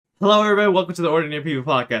Hello, everybody. Welcome to the Ordinary People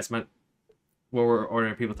Podcast, man. Where we're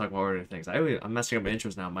ordinary people talking about ordinary things. I'm messing up my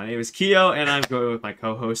intros now. My name is Keo, and I'm going with my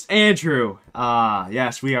co-host Andrew.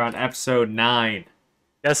 Yes, we are on episode 9.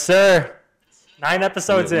 Yes, sir. 9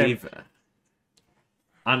 episodes in.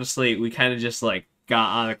 Honestly, we kind of just got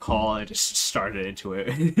on a call and just started into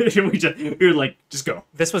it. we were like, just go.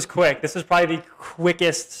 This was quick. This was probably the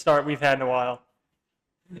quickest start we've had in a while.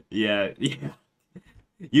 Yeah.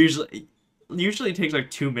 Usually it takes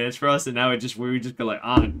like 2 minutes for us, and now we just go like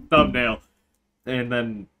on thumbnail, and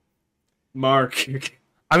then Mark.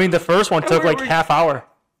 I mean, the first one took like half hour.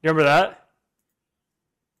 You remember that?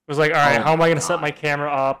 It was like, all right, how am I going to set my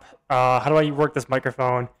camera up? How do I work this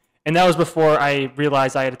microphone? And that was before I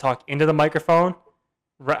realized I had to talk into the microphone.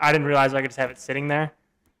 I didn't realize I could just have it sitting there.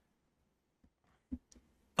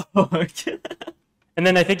 Oh my God. And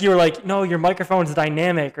then I think you were like, no, your microphone's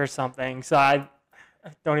dynamic or something. So I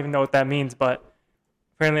don't even know what that means, but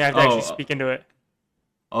apparently I have to actually speak into it.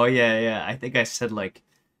 Oh, yeah. I think I said,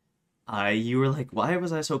 you were like, why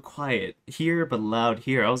was I so quiet here but loud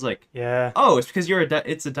here? I was like, yeah. Oh, it's because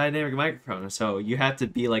it's a dynamic microphone, so you have to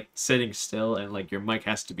be, sitting still, and, your mic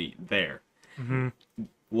has to be there. Mm-hmm.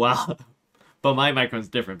 Wow. But my microphone's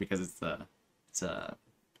different because I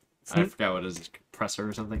forgot what it is, compressor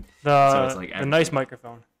or something. So it's a nice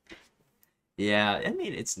microphone. Yeah, I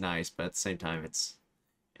mean, it's nice, but at the same time, it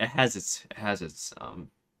has its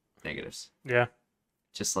negatives. Yeah.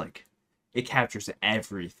 Just it captures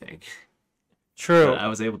everything. True. But I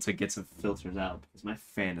was able to get some filters out because my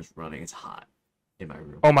fan is running. It's hot in my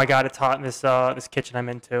room. Oh my God, it's hot in this kitchen I'm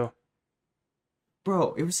in too.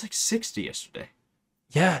 Bro, it was 60 yesterday.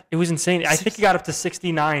 Yeah, it was insane. I think it got up to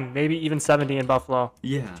 69, maybe even 70 in Buffalo.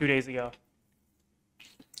 Yeah. 2 days ago.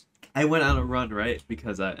 I went on a run, right?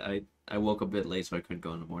 Because I woke up a bit late, so I couldn't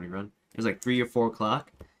go on the morning run. It was 3 or 4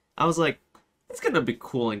 o'clock. I was like, it's gonna be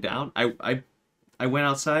cooling down. I went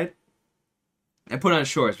outside. I put on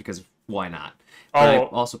shorts because why not? But I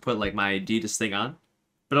also put my Adidas thing on.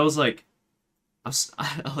 But I was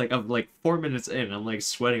I'm 4 minutes in. I'm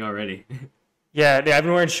sweating already. Yeah, I've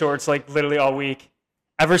been wearing shorts literally all week.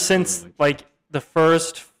 Ever since the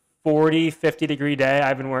first 40, 50 degree day,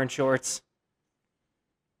 I've been wearing shorts.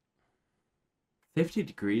 50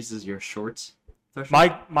 degrees is your shorts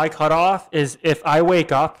threshold? My cutoff is if I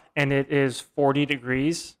wake up and it is 40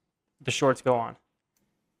 degrees, the shorts go on.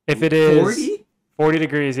 If it is 40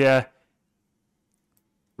 degrees, yeah.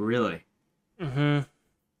 Really? Mm-hmm.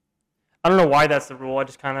 I don't know why that's the rule.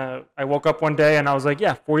 I woke up one day and I was like,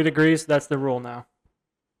 yeah, 40 degrees, that's the rule now.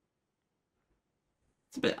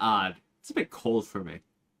 It's a bit odd. It's a bit cold for me.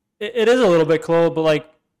 It is a little bit cold,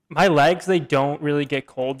 but my legs, they don't really get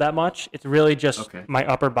cold that much. It's really just my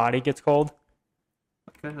upper body gets cold.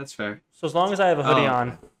 Okay, that's fair. So as long as I have a hoodie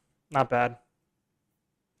on, not bad.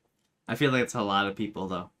 I feel like it's a lot of people,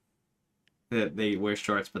 though. They wear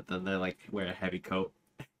shorts, but then they wear a heavy coat.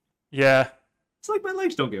 Yeah. It's my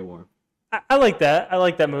legs don't get warm. I like that. I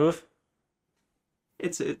like that move.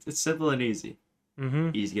 It's simple and easy. Mm-hmm.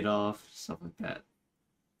 Easy to get off, stuff like that.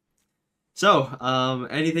 So,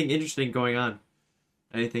 anything interesting going on?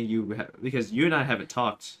 Anything because you and I haven't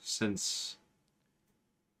talked since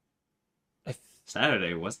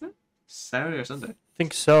Saturday, wasn't it? Saturday or Sunday? I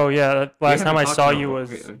think so, yeah. Last time I saw you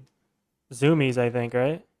was Zoomies, I think,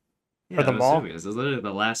 right? Yeah, or the mall? Zoomies. It was literally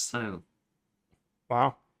the last time.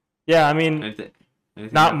 Wow. Yeah, I mean, anything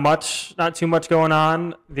not too much going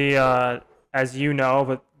on. As you know,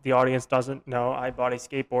 but the audience doesn't know, I bought a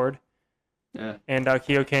skateboard. Yeah. And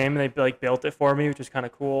Keo came and they built it for me, which is kind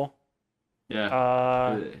of cool.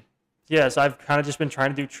 Yeah. Yeah, so I've kind of just been trying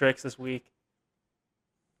to do tricks this week.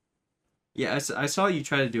 Yeah, I saw you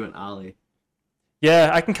try to do an ollie.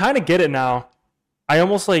 Yeah, I can kind of get it now. I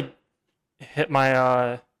almost hit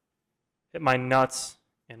my nuts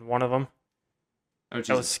in one of them. Oh,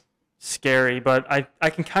 that was scary, but I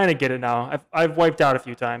can kind of get it now. I've wiped out a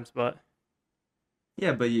few times, but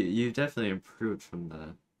yeah, but you definitely improved from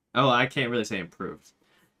the. Oh, I can't really say improved.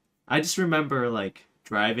 I just remember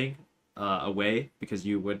driving away because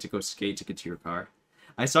you went to go skate to get to your car.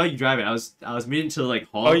 I saw you driving. I was meaning to honk.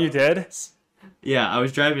 Oh, you did? Yeah, I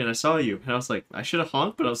was driving and I saw you and I was like, I should have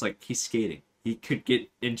honked, but I was like, he's skating. He could get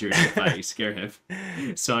injured if I scare him,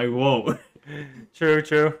 so I won't.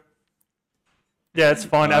 True. Yeah, it's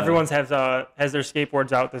fun. Everyone's has their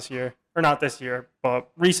skateboards out this year, or not this year, but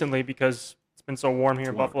recently because it's been so warm here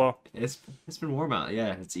in Buffalo. It's been warm out.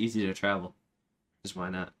 Yeah, it's easy to travel. Just why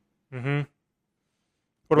not? Mm-hmm.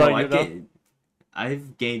 What about you, though?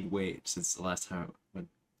 I've gained weight since the last time when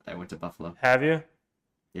I went to Buffalo. Have you?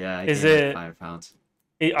 Yeah, I gained 5 pounds.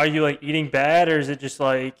 Are you eating bad, or is it just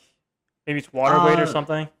maybe it's water weight or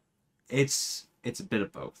something? It's a bit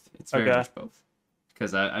of both. It's very Okay. much both.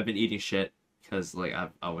 Because I've been eating shit because like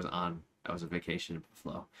I was on vacation in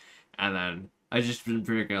Buffalo, and then I just been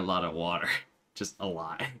drinking a lot of water, just a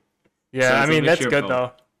lot. Yeah, So I it's a mean that's mixture of good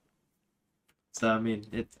both. though. So I mean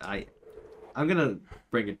I'm gonna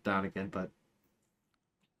bring it down again, but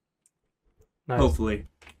Nice. hopefully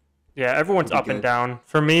Yeah, everyone's it'll be up and good. down.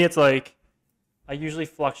 For me, it's like I usually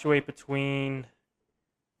fluctuate between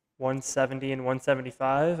 170 and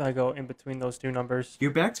 175. I go in between those two numbers.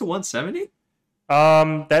 You're back to 170.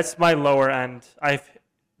 That's my lower end.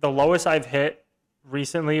 The lowest I've hit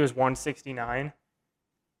recently was 169,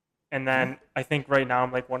 and then I think right now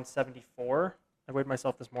I'm like 174. I weighed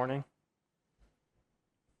myself this morning.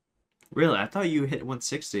 Really? I thought you hit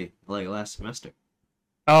 160 like last semester.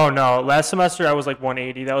 Oh no, last semester I was like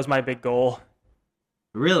 180. That was my big goal.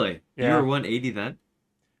 Really? You Yeah. were 180 then?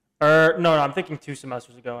 Or no, I'm thinking 2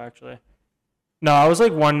 semesters ago actually. No, I was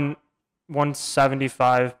like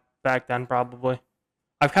 175 back then probably.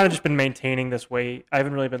 I've kind of just been maintaining this weight. I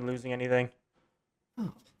haven't really been losing anything.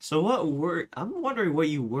 Oh. So I'm wondering what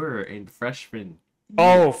you were in freshman year.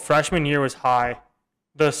 Oh, freshman year was high.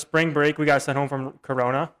 The spring break we got sent home from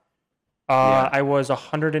Corona. Yeah. I was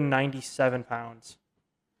 197 pounds.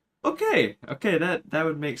 Okay, that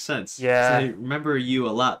would make sense. Yeah. So I remember you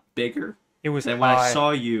a lot bigger. It was And when I high.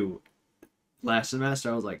 saw you last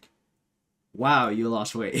semester, I was like, wow, you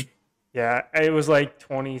lost weight. Yeah, it was like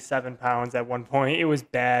 27 pounds at one point. It was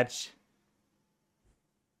bad.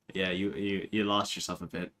 Yeah, you lost yourself a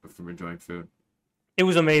bit from enjoying food. It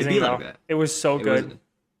was amazing It'd be though. like that. It was so It good. wasn't-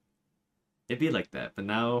 It'd be like that, but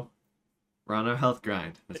now we're on our health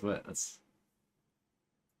grind. We're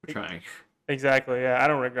trying. Exactly. Yeah, I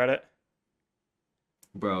don't regret it.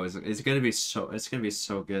 Bro, it's gonna be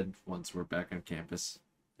so good once we're back on campus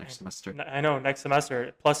next semester. I know next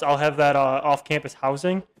semester. Plus, I'll have that off-campus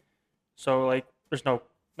housing. So like, there's none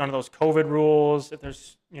of those COVID rules. If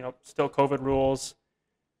there's still COVID rules,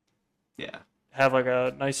 Yeah, have like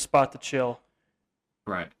a nice spot to chill.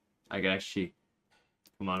 right. I could actually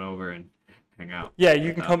come on over and hang out. Yeah,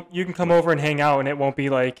 you can come. You can come over and hang out, and it won't be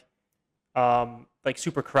like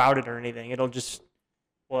super crowded or anything.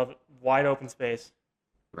 We'll have wide open space.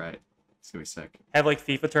 Right. It's gonna be sick. Have like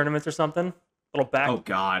FIFA tournaments or something. Oh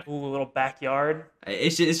God. Ooh, little backyard.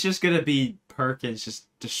 It's just gonna be Perkins just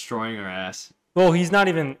destroying our ass. Well, he's not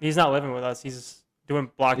living with us. He's doing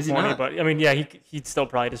block Is he 20, not? but I mean, yeah, he'd still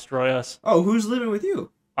probably destroy us. Oh, who's living with you?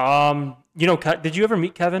 Did you ever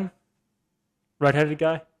meet Kevin? Redheaded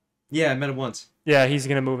guy? Yeah, I met him once. Yeah, he's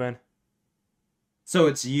gonna move in. So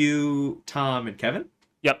it's you, Tom, and Kevin?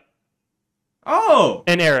 Yep. Oh!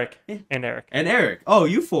 And Eric. Yeah. And Eric. And Eric. Oh,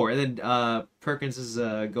 you four. And then Perkins is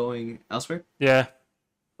going elsewhere? Yeah.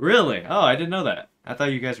 Really? Oh, I didn't know that. I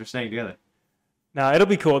thought you guys were staying together. No, it'll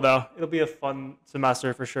be cool though. It'll be a fun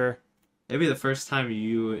semester for sure. It'd be the first time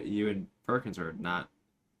you and Perkins are not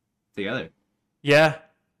together. Yeah,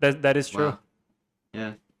 that is true. Wow.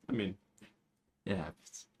 Yeah, I mean, yeah,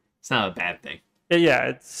 it's not a bad thing. Yeah,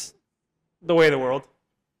 it's the way of the world.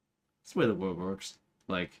 It's the way the world works.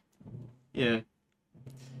 Like, yeah.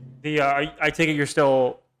 I take it you're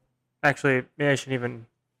still. Actually, maybe I shouldn't even.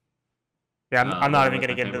 Yeah, I'm not even living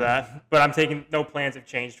gonna with get my into family. that. But I'm taking no plans have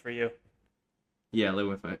changed for you. Yeah, living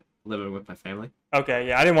with my family. Okay,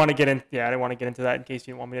 yeah, I didn't want to get into that in case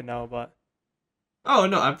you didn't want me to know, but. Oh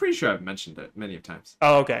no, I'm pretty sure I've mentioned it many times.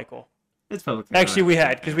 Oh, okay, cool. It's public. Actually, we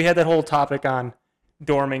had because we had that whole topic on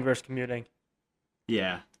dorming versus commuting,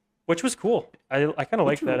 Yeah. which was cool. I kind of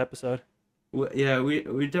liked Which that one? episode. Yeah, we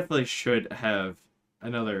definitely should have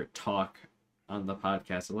another talk on the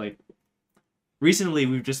podcast. Like, recently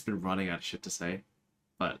we've just been running out of shit to say,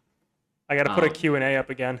 but I got to put a Um, Q&A up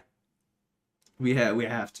again. we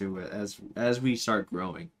have to as we start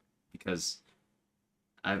growing, because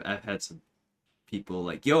I've had some people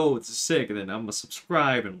like, yo, it's sick, and then I'm gonna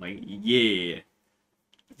subscribe and like, yeah,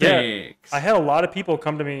 thanks. I had a lot of people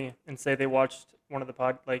come to me and say they watched one of the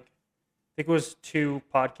I think it was 2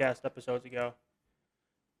 podcast episodes ago,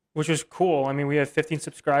 which was cool. I mean, we have 15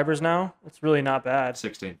 subscribers now. It's really not bad.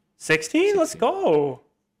 16. 16? Let's 16. go.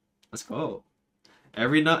 Let's go.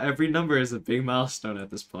 Every number is a big milestone at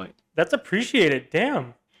this point. That's appreciated.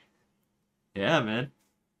 Damn. Yeah, man.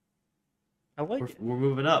 I like it. We're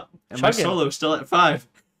moving up. And my Chugging. solo's still at 5.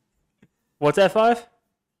 What's at 5?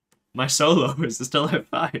 My solo is still at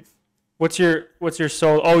 5. What's your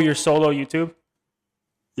solo? Oh, your solo YouTube?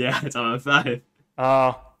 Yeah, it's on 5.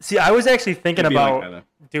 See, I was actually thinking It'd be like about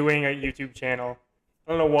that, doing a YouTube channel.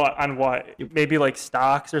 I don't know what. Maybe like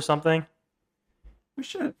stocks or something. we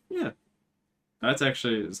should, yeah. That's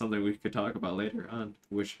actually something we could talk about later on,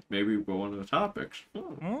 which maybe will one of the topics.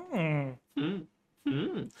 Little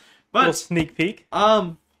But sneak peek.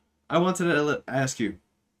 I wanted to ask you,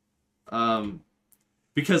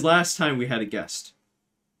 because last time we had a guest,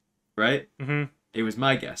 right? Mm-hmm. It was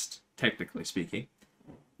my guest, technically speaking.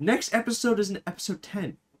 Next episode is an episode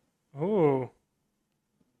 10. Ooh.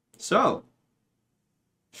 So,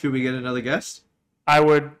 should we get another guest? I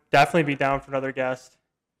would definitely be down for another guest.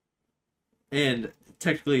 And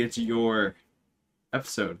technically, it's your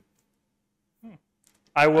episode.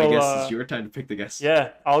 I will. I guess it's your time to pick the guest. Yeah,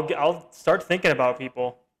 I'll start thinking about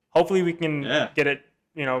people. Hopefully, we can get it,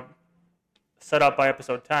 set up by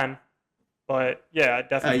episode 10. But yeah,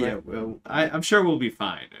 definitely. Yeah, well, I'm sure we'll be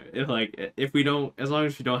fine. If we don't, as long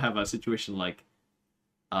as we don't have a situation like,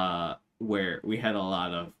 where we had a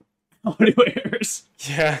lot of audio errors.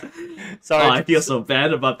 Yeah. Sorry. I feel so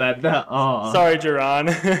bad about that now. Oh. Sorry,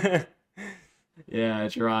 Jerron. Yeah,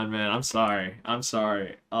 Jerron, man, I'm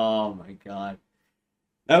sorry. Oh my god,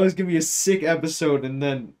 that was gonna be a sick episode, and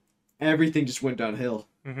then everything just went downhill.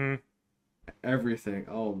 Mm-hmm. Everything.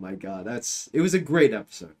 Oh my god, it was a great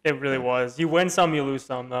episode. It really was. You win some, you lose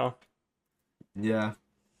some, though. Yeah.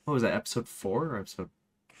 What was that? Episode 4 or episode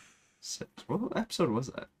 6? What episode was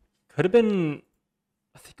that? Could have been.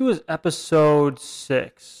 I think it was episode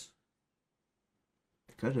 6.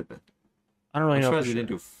 It could have been. I don't really know. We didn't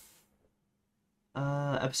do.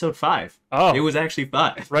 Episode 5. Oh, it was actually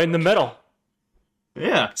 5. Right in the middle.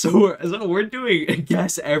 Yeah, so we're doing a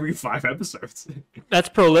guess every 5 episodes. That's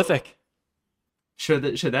prolific. Should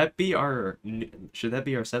that be our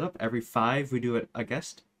setup? Every 5 we do a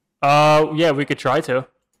guest. Yeah, we could try to.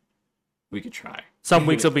 We could try. Some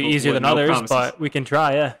weeks will be easier than others, promises. but we can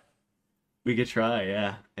try. Yeah. We could try.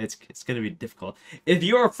 Yeah, it's gonna be difficult. If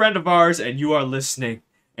you're a friend of ours and you are listening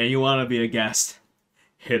and you want to be a guest,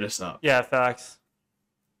 hit us up. Yeah, facts.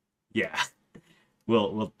 Yeah,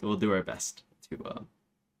 we'll do our best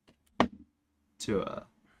to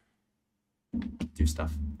do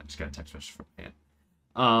stuff. I just got a text message from Ann.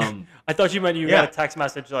 I thought you meant you got a text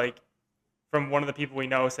message from one of the people we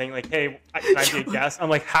know saying "Hey, can I be a guest?" I'm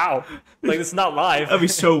like, how? It's not live. That'd be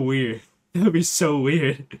so weird. That'd be so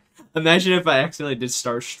weird. Imagine if I accidentally did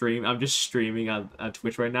start stream. I'm just streaming on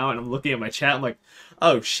Twitch right now, and I'm looking at my chat. I'm like,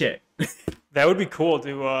 oh shit. That would be cool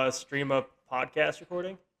to stream a podcast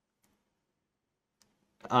recording.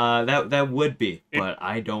 That would be, but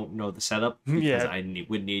I don't know the setup because I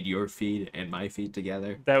would need your feed and my feed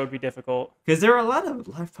together. That would be difficult because there are a lot of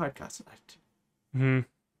live podcasts left. Mm-hmm.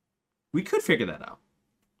 We could figure that out.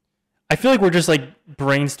 I feel like we're just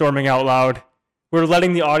brainstorming out loud. We're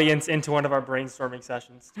letting the audience into one of our brainstorming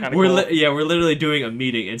sessions. We're literally doing a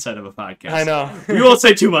meeting inside of a podcast. I know. We won't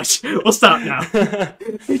say too much. We'll stop now.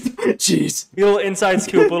 Jeez. A little inside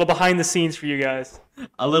scoop, a little behind the scenes for you guys.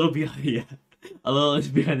 A little behind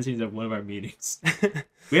the scenes of one of our meetings.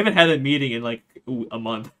 We haven't had a meeting in a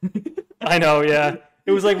month. I know, yeah.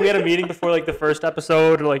 It was we had a meeting before the first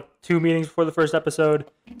episode, or 2 meetings before the first episode,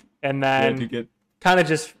 and then kind of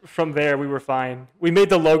just from there we were fine. We made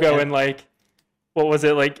the logo in what was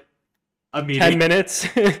it, a meeting? 10 minutes?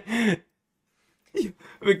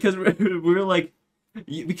 Because we're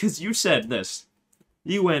because you said this.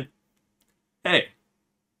 You went, hey,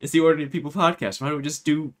 it's the Ordinary People podcast. Why don't we just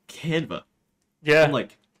do Canva? Yeah. I'm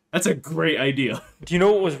like, that's a great idea. Do you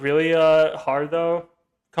know what was really hard, though?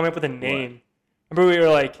 Coming up with a name. What? Remember we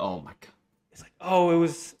were oh my god. It's it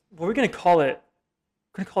was, what are we going to call it?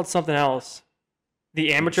 We're going to call it something else.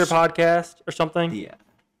 The Amateur Podcast or something? Yeah.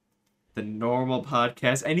 The Normal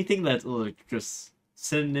Podcast. Anything that's just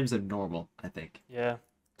synonyms of normal, I think. Yeah.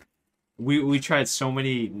 We tried so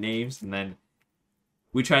many names, and then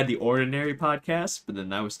we tried the Ordinary Podcast, but then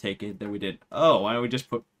that was taken. Then we did, why don't we just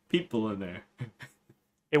put people in there?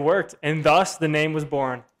 It worked, and thus the name was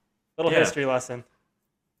born. Little history lesson.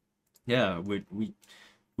 Yeah, we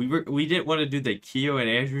didn't want to do the Keo and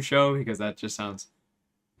Andrew show because that just sounds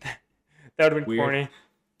that would have been weird. Corny.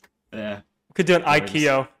 Yeah. We could do an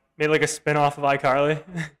IKEO. Made a spin-off of iCarly.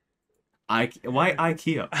 Why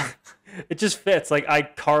IKEA? It just fits,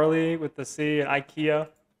 iCarly with the C and IKEA.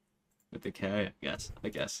 With the K, I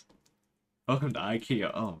guess. Welcome to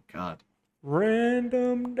IKEA. Oh, God.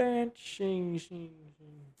 Random dancing.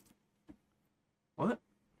 What?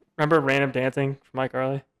 Remember Random Dancing from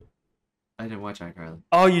iCarly? I didn't watch iCarly.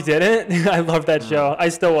 Oh, you didn't? I love that show. I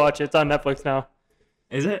still watch it. It's on Netflix now.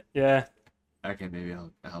 Is it? Yeah. Okay, maybe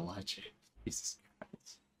I'll watch it. Jesus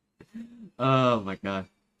Christ. Oh my god.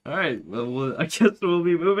 Alright, well, I guess we'll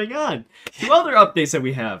be moving on to other updates that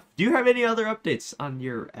we have. Do you have any other updates on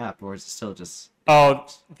your app, or is it still just... Oh,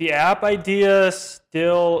 the app idea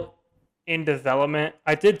still in development.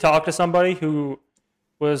 I did talk to somebody who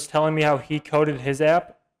was telling me how he coded his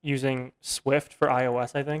app using Swift for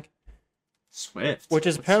iOS, I think. Swift? Which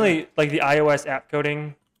is What's apparently that? like the iOS app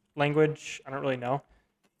coding language. I don't really know.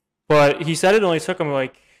 But he said it only took him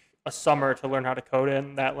like a summer to learn how to code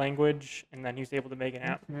in that language, and then he was able to make an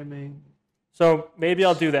app. Programming. So maybe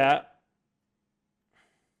I'll do that.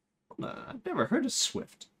 I've never heard of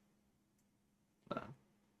Swift.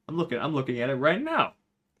 I'm looking at it right now.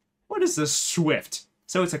 What is this Swift?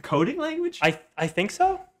 So it's a coding language? I think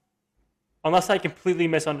so. Unless I completely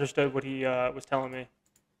misunderstood what he was telling me.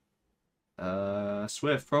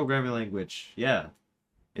 Swift programming language. Yeah.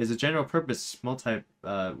 Is a general purpose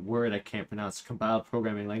word I can't pronounce compiled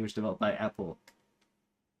programming language developed by Apple.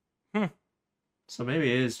 So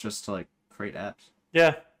maybe it is just to like create apps.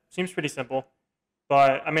 Yeah, seems pretty simple.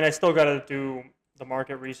 But I mean, I still got to do the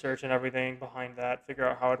market research and everything behind that, figure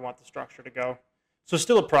out how I'd want the structure to go. So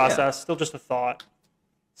still a process, still just a thought.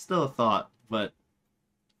 Still a thought, but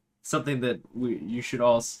something that you should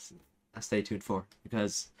all stay tuned for,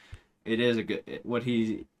 because it is what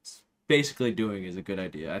he's basically doing is a good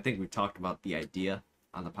idea. I think we talked about the idea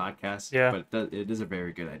on the podcast, but it is a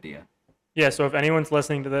very good idea. Yeah, so if anyone's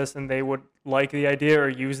listening to this and they would like the idea or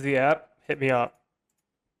use the app, hit me up.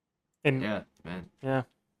 And yeah, man. Yeah.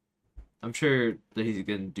 I'm sure that he's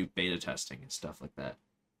going to do beta testing and stuff like that.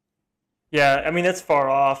 Yeah, I mean, that's far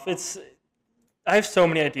off. I have so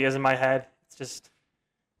many ideas in my head. It's just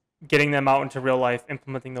getting them out into real life,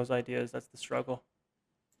 implementing those ideas. That's the struggle.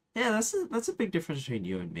 Yeah, that's a big difference between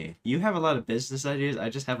you and me. You have a lot of business ideas. I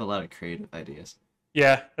just have a lot of creative ideas.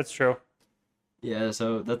 Yeah, that's true. Yeah,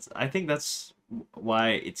 so I think that's why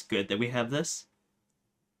it's good that we have this.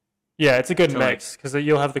 Yeah, it's a good mix because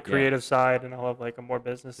you'll have the creative side and I'll have like a more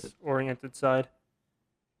business-oriented side.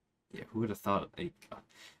 Yeah, who would have thought?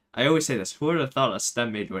 I always say this. Who would have thought a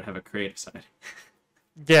STEM major would have a creative side?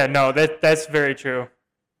 Yeah, no, that's very true.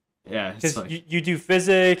 Yeah, because you do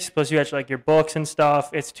physics plus you actually like your books and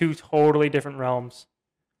stuff. It's two totally different realms.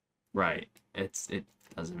 Right. It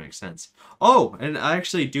doesn't make sense. Oh, and I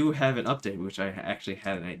actually do have an update, which I actually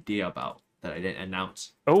had an idea about that I didn't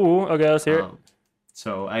announce. Oh, okay, let's hear it.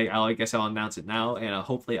 So I guess I'll announce it now, and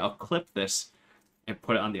hopefully I'll clip this and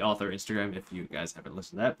put it on the author Instagram if you guys haven't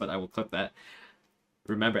listened to that, but I will clip that.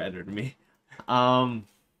 Remember, editor me.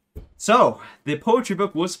 So the poetry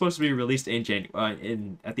book was supposed to be released in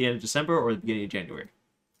January, at the end of December or the beginning of January.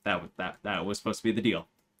 That was supposed to be the deal.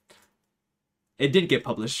 It didn't get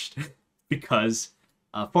published because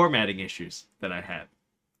formatting issues that I had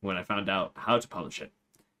when I found out how to publish it.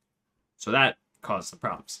 So that caused some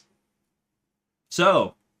problems.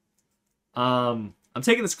 So, I'm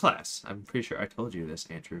taking this class. I'm pretty sure I told you this,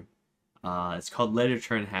 Andrew. It's called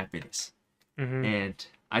Literature and Happiness. Mm-hmm.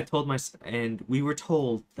 And we were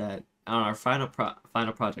told that on our final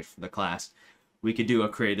project for the class, we could do a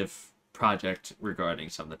creative project regarding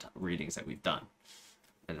some of the readings that we've done.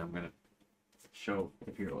 And I'm gonna show,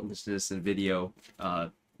 if you're listening to this in video,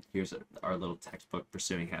 here's our little textbook,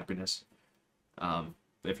 Pursuing Happiness.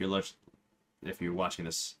 If you're watching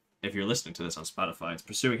this. If you're listening to this on Spotify, it's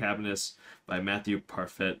Pursuing Happiness by Matthew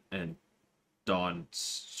Parfit and Dawn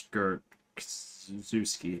Skurczewski,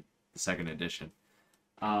 the second edition.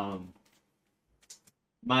 My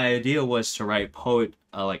idea was to write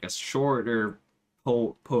like a shorter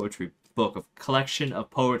poetry book, of collection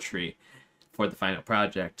of poetry for the final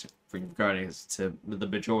project regarding to the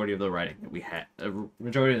majority of the writing that we had,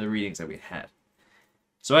 majority of the readings that we had.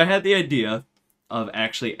 So I had the idea of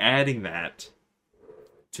actually adding that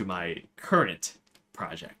to my current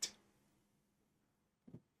project.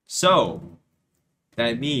 So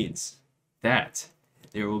that means that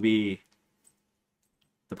the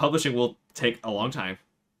publishing will take a long time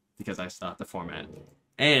because I still have to format,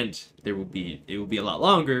 and it will be a lot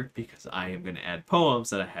longer because I am going to add poems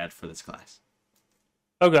that I had for this class.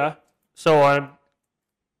 Okay, so a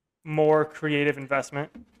more creative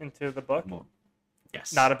investment into the book.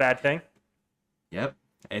 Yes. Not a bad thing. Yep.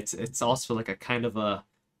 It's also like a kind of a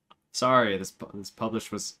sorry, this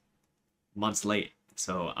publish was months late,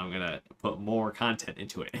 so I'm gonna put more content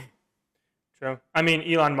into it. True. I mean,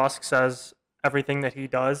 Elon Musk says everything that he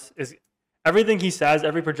does is everything he says,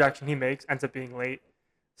 every projection he makes ends up being late.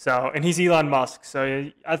 So, and he's Elon Musk, so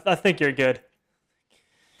I think you're good.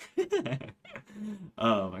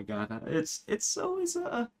 Oh my god, it's always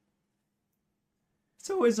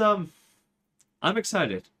I'm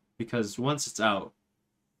excited because once it's out,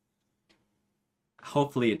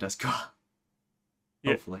 hopefully it does go.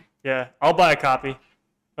 Hopefully. Yeah, I'll buy a copy. When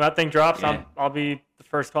that thing drops, I'll be the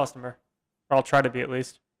first customer, or I'll try to be at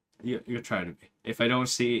least. You'll try to be. If I don't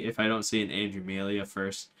see an Andrew Melia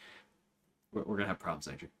first, we're gonna have problems,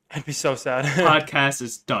 Andrew. I'd be so sad. Podcast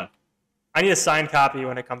is done. I need a signed copy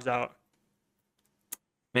when it comes out.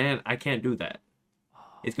 Man, I can't do that.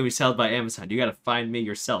 It's gonna be sold by Amazon. You gotta find me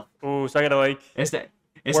yourself. Ooh, so I gotta like. It's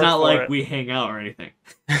work not for like it. we hang out or anything.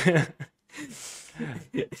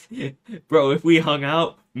 Bro, if we hung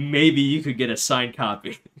out, maybe you could get a signed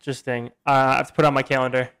copy. Interesting. I have to put it on my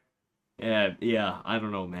calendar. Yeah, I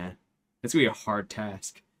don't know, man. It's gonna be a hard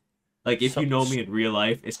task. Like, if you know me in real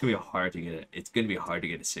life, it's gonna be hard to get it. It's gonna be hard to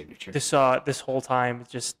get a signature. This whole time,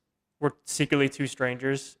 it's just we're secretly two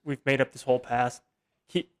strangers. We've made up this whole past.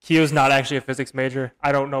 Keo's not actually a physics major.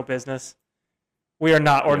 I don't know business. We are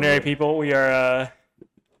not ordinary people. We are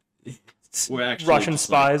we're actually Russian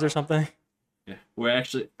spies or something. Yeah,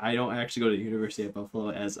 I don't actually go to the University of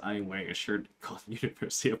Buffalo, as I am wearing a shirt called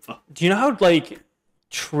University of Buffalo. Do you know how like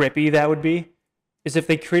trippy that would be? Is if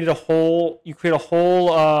they create a whole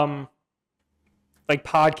like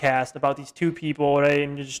podcast about these two people, right?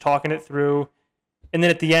 And you're just talking it through, and then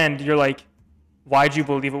at the end you're like, "Why'd you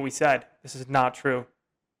believe what we said? This is not true,"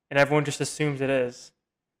 and everyone just assumes it is.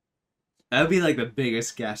 That would be like the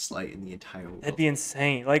biggest gaslight in the entire world. That'd be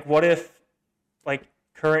insane. Like, what if like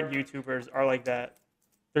current YouTubers are like that?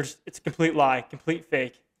 It's a complete lie, complete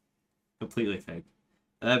fake. Completely fake.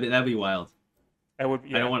 That'd be wild. That would.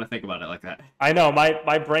 Yeah. I don't want to think about it like that. I know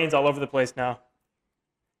my brain's all over the place now.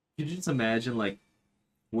 Could you just imagine, like,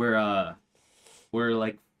 we're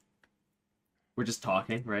just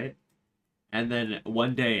talking, right? And then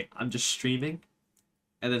one day I'm just streaming,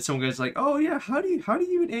 and then some guy's like, "Oh yeah, how do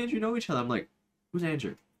you and Andrew know each other?" I'm like, "Who's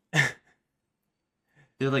Andrew?"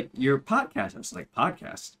 They're like, "Your podcast." I was like,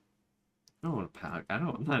 "Podcast? I don't want a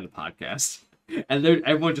I'm not in a podcast." And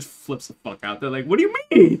everyone just flips the fuck out. They're like, "What do you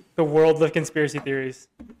mean?" The world of conspiracy theories.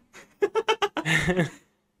 I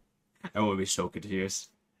would be so confused.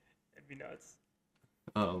 It'd be nuts.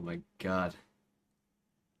 Oh my god.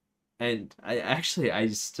 And I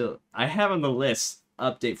have on the list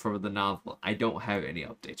update for the novel. I don't have any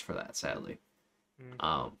updates for that, sadly.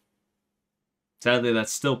 Sadly,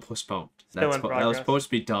 that's still postponed. Still in That was progress. supposed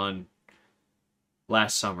to be done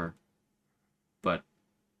last summer, but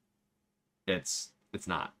it's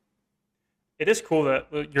not. It is cool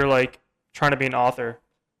that you're like trying to be an author.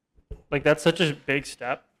 Like that's such a big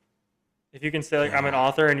step. If you can say like I'm an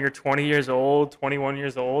author and you're 20 years old, 21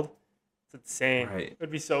 years old, it's insane. Right. It would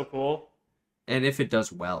be so cool. And if it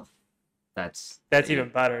does well, that's even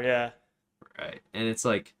better, yeah. right. And it's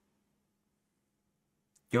like,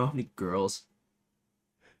 you know how many girls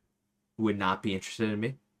would not be interested in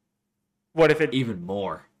me? What if it Even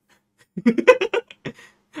more.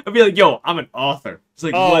 I'd be like, "Yo, I'm an author." It's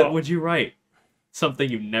like, What would you write? Something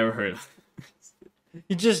you've never heard of.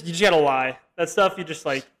 you just gotta lie. That stuff you just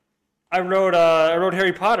like I wrote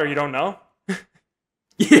Harry Potter, you don't know?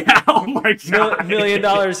 Yeah, oh my god. $1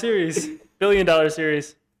 million series. $1 billion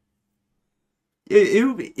series. It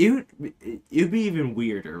would be even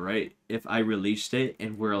weirder, right? If I released it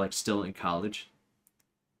and we're like still in college.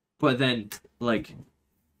 But then like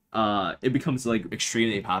it becomes like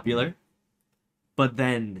extremely popular. But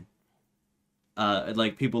then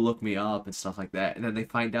like people look me up and stuff like that, and then they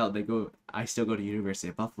find out I still go to University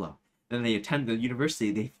of Buffalo. Then they attend the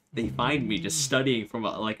university, they find me just studying from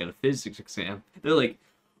a physics exam. They're like,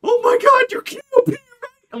 "Oh my god, you're Keanu P, right?"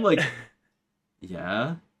 I'm like,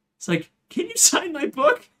 "Yeah." It's like, "Can you sign my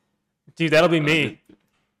book?" Dude, that'll be me.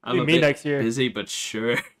 I'm a me bit next year. busy, but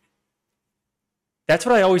sure. That's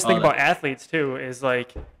what I always think Oh, about athletes too, is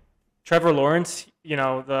like Trevor Lawrence, you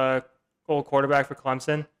know, the old quarterback for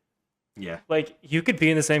Clemson. Yeah. Like you could be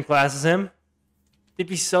in the same class as him. It'd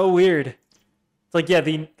be so weird. It's like, yeah,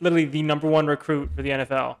 literally the number one recruit for the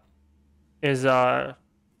NFL is I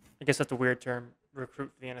guess that's a weird term,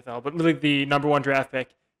 recruit for the NFL, but literally the number one draft pick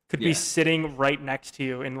could be sitting right next to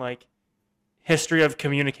you in like history of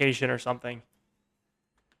communication or something.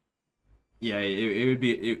 Yeah, it would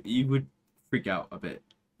be you would freak out a bit.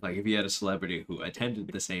 Like if you had a celebrity who attended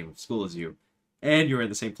the same school as you and you were in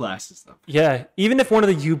the same class as them. Yeah, even if one of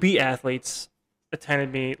the UB athletes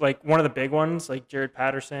attended me, like one of the big ones, like Jared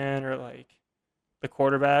Patterson or like the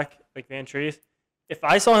quarterback, like Van Treese, if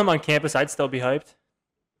I saw him on campus, I'd still be hyped.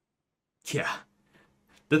 Yeah.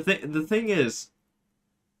 The thing is,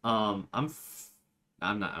 I'm not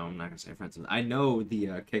gonna say for instance. I know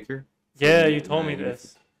the kicker. Yeah, you told me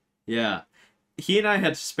this. Yeah, he and I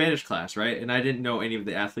had Spanish class, right? And I didn't know any of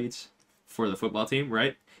the athletes for the football team,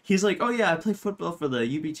 right? He's like, "Oh yeah, I play football for the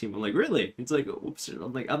UB team." I'm like, "Really?" He's like, "Oops."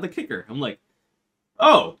 I'm like, "I'm the kicker." I'm like,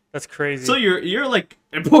 "Oh, that's crazy." So you're like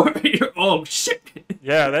important. Oh shit.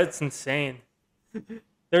 Yeah, that's insane.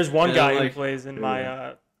 There's one guy like, who plays in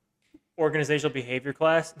my organizational behavior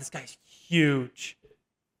class. This guy's huge.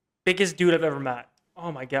 Biggest dude I've ever met.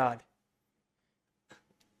 Oh my god.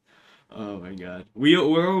 Oh my god.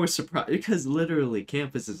 We're always surprised because literally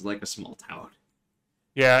campus is like a small town.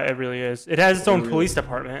 Yeah, it really is. It has its It own really police is.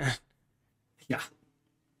 department. Yeah.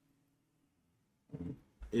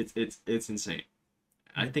 It's insane.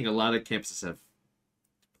 I think a lot of campuses have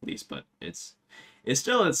police, but it's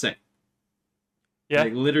still insane. Yeah.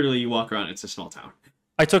 Like literally you walk around, it's a small town.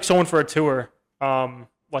 I took someone for a tour,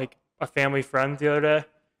 like a family friend the other day,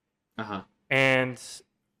 Uh-huh. and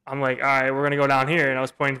I'm like, all right, we're gonna go down here, and I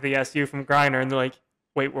was pointing to the SU from Griner, and they're like,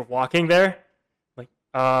 wait, we're walking there? Like,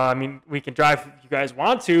 I mean, we can drive if you guys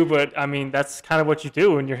want to, but I mean, that's kind of what you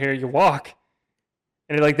do when you're here, you walk.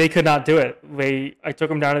 And like, they could not do it. I took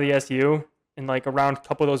them down to the SU and like around a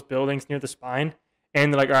couple of those buildings near the spine,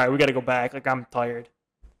 and they're like, all right, we got to go back. Like, I'm tired.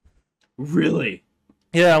 Really?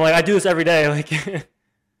 Yeah, I'm like, I do this every day. Like,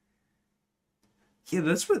 Yeah,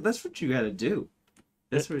 that's what you gotta do.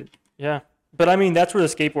 That's what yeah. But I mean, that's where the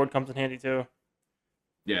skateboard comes in handy too.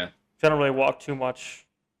 Yeah. I don't really walk too much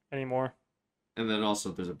anymore. And then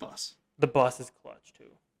also there's a bus. The bus is clutch too.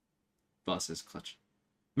 Bus is clutch.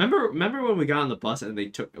 Remember when we got on the bus and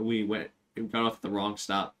we got off at the wrong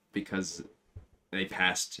stop because they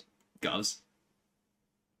passed Govs?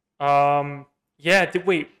 Yeah. Did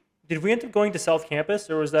we end up going to South Campus,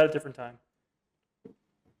 or was that a different time?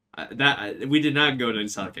 We did not go to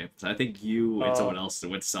South Campus. I think you and Oh. someone else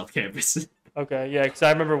went to South Campus. Okay, yeah, because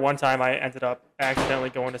I remember one time I ended up accidentally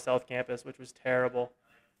going to South Campus, which was terrible.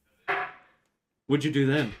 What'd you do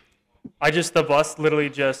then? The bus literally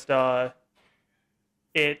just,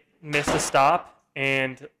 it missed a stop,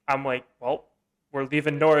 and I'm like, well, we're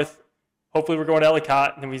leaving north. Hopefully we're going to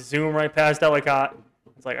Ellicott, and then we zoom right past Ellicott.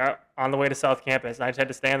 It's like, all right, on the way to South Campus, and I just had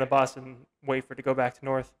to stay on the bus and wait for it to go back to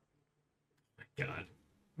north. God.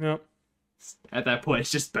 Yep. At that point,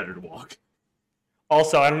 it's just better to walk.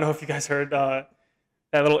 Also, I don't know if you guys heard that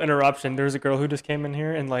little interruption. There was a girl who just came in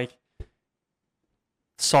here and like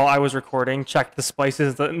saw I was recording, checked the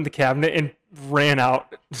spices in the cabinet, and ran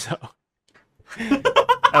out. So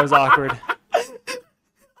that was awkward.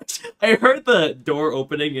 I heard the door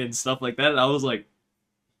opening and stuff like that, and I was like,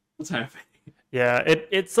 "What's happening?" Yeah,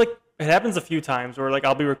 it's like it happens a few times where like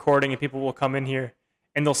I'll be recording and people will come in here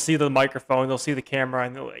and they'll see the microphone, they'll see the camera,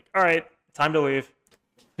 and they're like, "All right, time to leave."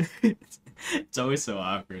 It's always so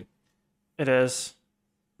awkward. It is,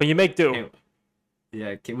 but you make do.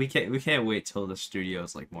 Yeah, we can't wait till the studio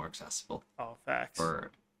is like more accessible Oh, facts. for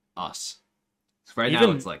us. 'Cause right now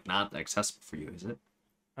Even- it's like not accessible for you, is it?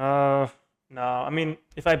 No. I mean,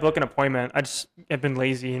 if I book an appointment, I've been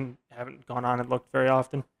lazy and haven't gone on and looked very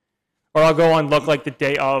often. Or I'll go on look like the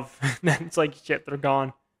day of, and then it's like shit, they're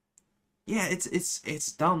gone. Yeah,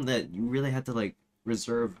 it's dumb that you really had to like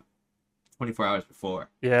reserve 24 hours before.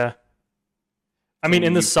 Yeah. I mean, And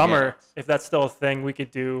in the you summer, forget. if that's still a thing, we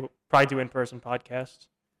could probably do in-person podcasts.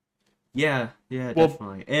 Yeah, Well-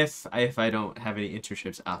 definitely. If I don't have any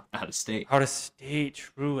internships out of state. Out of state,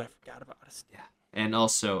 true. I forgot about out of state. Yeah. And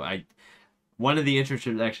also one of the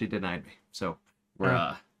internships actually denied me. So we're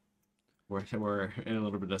in a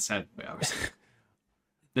little bit of sad hours.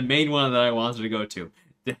 The main one that I wanted to go to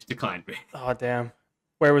declined me. Oh, damn.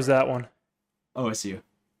 Where was that one? OSU.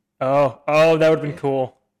 Oh, that would have been Yeah.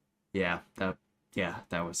 cool. Yeah,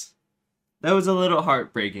 that was a little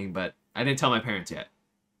heartbreaking, but I didn't tell my parents yet.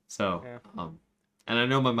 So, Yeah. and I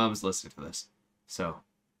know my mom's listening to this. So,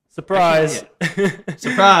 Surprise.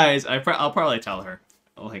 surprise! I'll probably tell her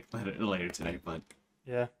like later today, but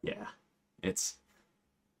Yeah. yeah, it's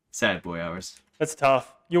sad boy hours. That's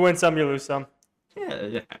tough. You win some, you lose some. Yeah,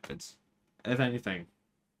 it happens. If anything,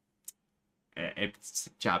 it's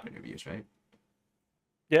job interviews, right?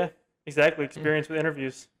 Yeah, exactly. Experience with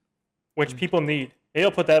interviews, which people need. Maybe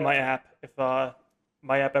I'll put that in my app if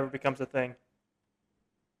my app ever becomes a thing.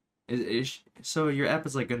 So your app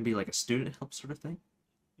is like going to be like a student help sort of thing?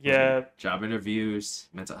 Yeah, Job interviews,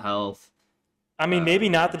 mental health. I mean, maybe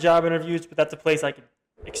not the job interviews, but that's a place I could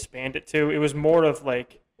expand it to. It was more of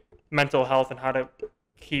like mental health and how to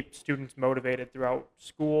keep students motivated throughout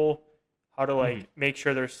school, how to like make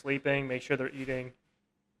sure they're sleeping, make sure they're eating,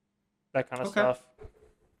 that kind of Okay. stuff.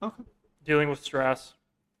 Okay. Dealing with stress.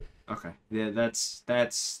 Okay. Yeah, that's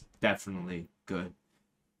definitely good.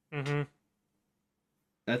 hmm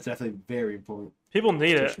That's definitely very important. People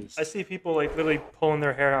need it. Tissues. I see people like literally pulling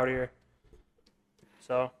their hair out here.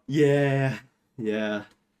 So Yeah.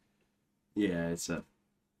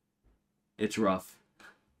 It's rough.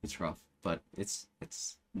 It's rough, but it's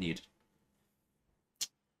needed.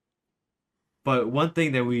 But one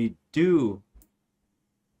thing that we do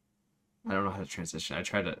I don't know how to transition. I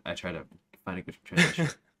try to find a good transition.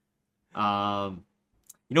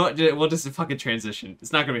 You know what? We'll just fucking transition.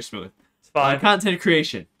 It's not gonna be smooth. It's fine. Content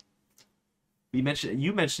creation. You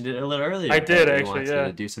mentioned it a little earlier. I did that you actually. wanted Yeah.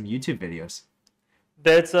 to do some YouTube videos.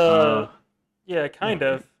 That's yeah, kind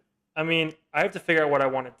of. I mean, I have to figure out what I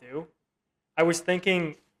want to do. I was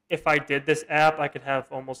thinking if I did this app, I could have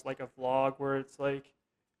almost like a vlog where it's like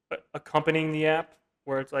accompanying the app,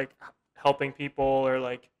 where it's like helping people or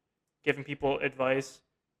like giving people advice.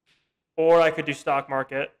 Or I could do stock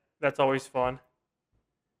market. That's always fun.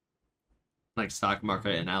 Like stock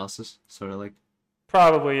market analysis, sort of like.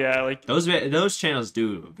 Probably, yeah. Like Those channels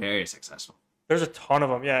do very successful. there's a ton of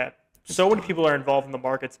them, yeah. So many people are involved in the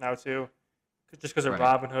markets now too, just because of Right.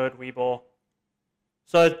 Robinhood, Webull.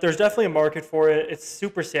 So there's definitely a market for it. It's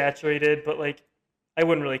super saturated, but like I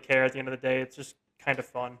wouldn't really care at the end of the day. It's just kind of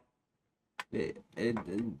fun.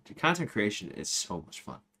 Content creation is so much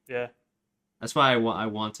fun. Yeah. That's why I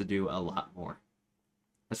want to do a lot more.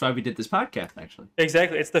 That's why we did this podcast, actually.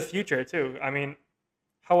 Exactly. It's the future too. I mean,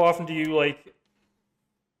 how often do you like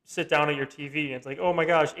sit down at your TV and it's like, oh my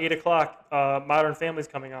gosh, 8 o'clock, Modern Family's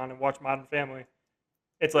coming on and watch Modern Family.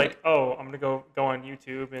 It's like, oh, I'm gonna go on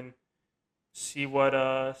YouTube and see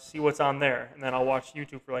what's on there, and then I'll watch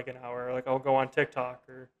YouTube for like an hour. Or like I'll go on TikTok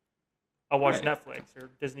or I'll watch Right. Netflix or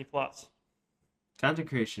Disney Plus. Content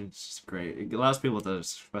creation is just great. It allows people to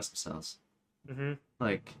express themselves. Mm-hmm.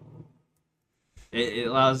 Like, it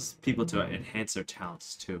allows people to enhance their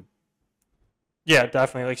talents too. Yeah,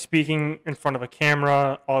 definitely. Like speaking in front of a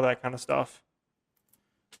camera, all that kind of stuff.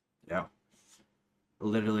 Yeah.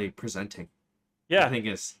 Literally presenting. Yeah. I think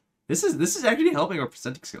this is actually helping our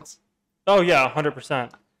presenting skills. Oh yeah,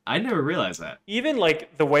 100%. I never realized that. Even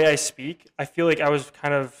like the way I speak, I feel like I was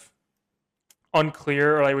kind of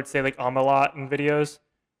unclear, or I would say like a lot in videos.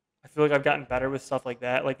 I feel like I've gotten better with stuff like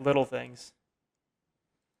that, like little things.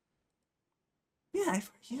 Yeah,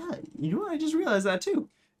 yeah. You know what? I just realized that too.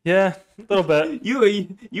 Yeah, a little bit.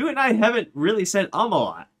 You and I haven't really said a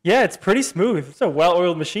lot. Yeah, it's pretty smooth. It's a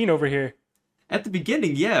well-oiled machine over here. At the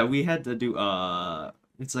beginning, yeah, we had to do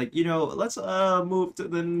it's like, let's move to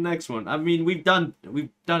the next one. I mean, we've done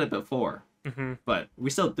it before, Mm-hmm. but we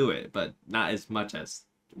still do it, but not as much as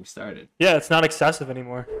we started. Yeah, it's not excessive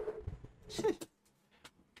anymore.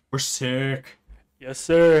 We're sick. Yes,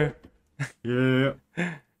 sir. Yeah.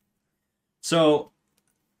 So,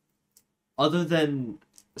 other than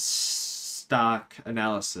stock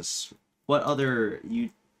analysis, what other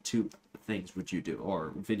YouTube things would you do,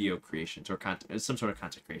 or video creations, or content, some sort of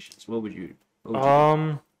content creations? What would you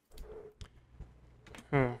do?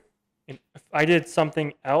 If I did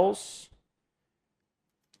something else,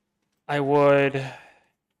 I would.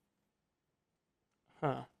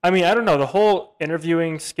 I mean, I don't know. The whole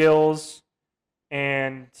interviewing skills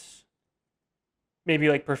and maybe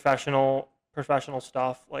like professional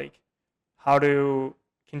stuff, like how to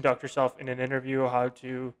conduct yourself in an interview, how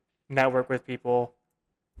to network with people,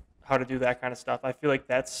 how to do that kind of stuff. I feel like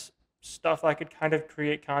that's stuff I could kind of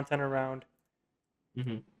create content around.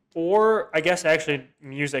 Mm-hmm. Or I guess actually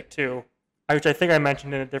music too, which I think I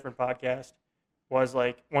mentioned in a different podcast, was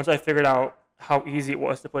like once I figured out how easy it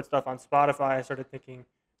was to put stuff on Spotify, I started thinking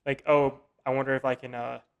like, oh, I wonder if I can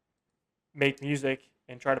make music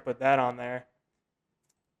and try to put that on there.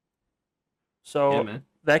 So Yeah, man.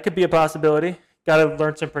 that could be a possibility. Got to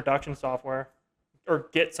learn some production software, or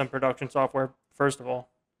get some production software first of all.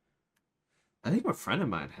 I think a friend of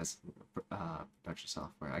mine has production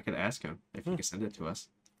software. I could ask him if he could send it to us.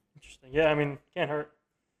 Interesting. Yeah, I mean, can't hurt.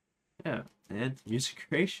 Yeah, and music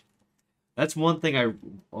creation. That's one thing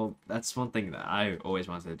that's one thing that I always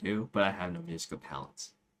wanted to do, but I have no musical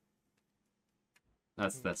talents.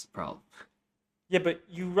 That's the problem. Yeah, but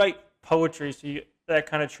you write poetry, so that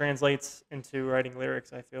kind of translates into writing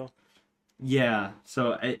lyrics, I feel. Yeah,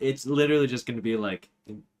 so it's literally just going to be like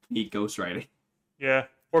ghostwriting. Yeah,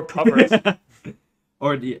 or covers.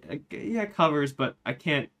 Or yeah, covers, but I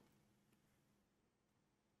can't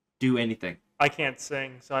do anything. I can't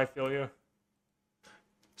sing, so I feel you.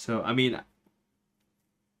 So I mean,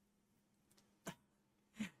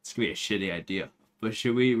 it's gonna be a shitty idea. But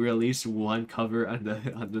should we release one cover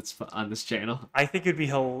on this channel? I think it'd be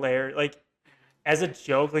hilarious. Like, as a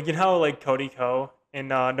joke, like you know how like Cody Ko and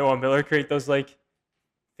Noah Miller create those like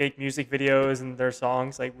fake music videos and their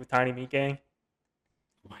songs like with Tiny Meat Gang.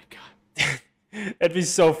 Oh my god. It'd be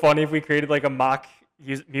so funny if we created like a mock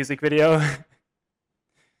music video.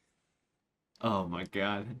 Oh my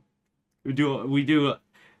god. Should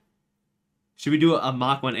we do a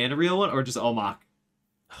mock one and a real one, or just all mock?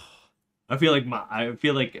 I feel like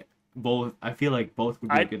both would be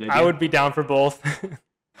a good idea. I would be down for both.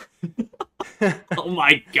 Oh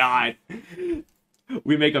my god.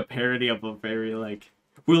 We make a parody of a very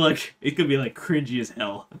we're like it could be like cringy as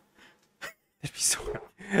hell. It'd be so.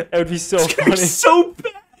 It would be so It's gonna be funny, so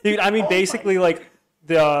bad. dude. I mean, basically, like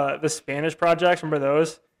the Spanish projects. Remember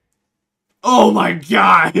those? Oh my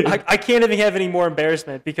god. I can't even have any more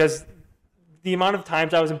embarrassment because the amount of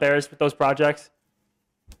times I was embarrassed with those projects.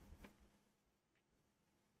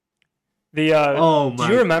 Oh my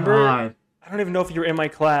do you remember? god. I don't even know if you were in my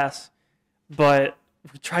class, but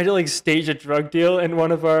we tried to like stage a drug deal in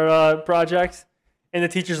one of our projects, and the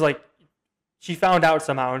teacher's like, she found out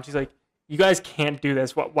somehow, and she's like, "You guys can't do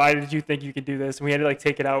this. Why did you think you could do this?" And we had to like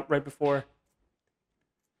take it out right before.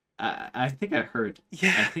 I think I heard.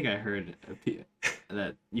 Yeah. I think I heard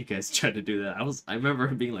that you guys tried to do that. I remember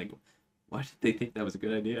being like, why did they think that was a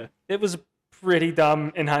good idea? It was pretty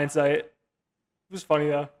dumb in hindsight. It was funny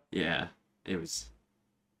though. Yeah, it was.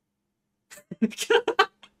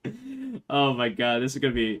 Oh my god, this is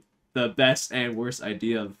gonna be the best and worst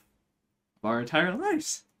idea of our entire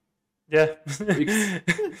lives. Yeah.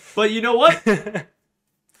 But you know what?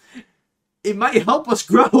 It might help us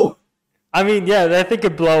grow. I mean, yeah, that thing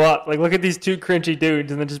could blow up. Like, look at these two cringy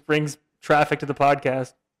dudes, and then just brings traffic to the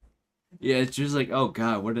podcast. Yeah, it's just like, oh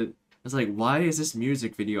god, it's like, why is this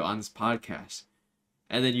music video on this podcast?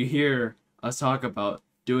 And then you hear us talk about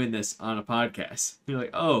doing this on a podcast. You're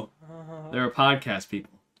like, oh, there are podcast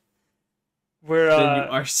people. We're Then you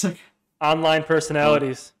are online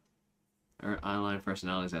personalities. Or online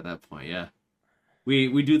personalities at that point, yeah.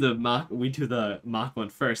 We do the mock mock one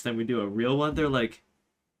first, then we do a real one. They're like,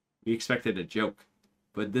 we expected a joke,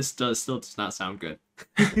 but this still does not sound good.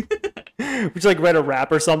 We just like read a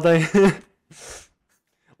rap or something.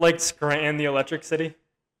 Like Scranton, the Electric City.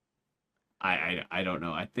 I don't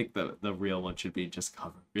know. I think the real one should be just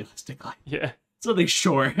covered realistically. Yeah. Something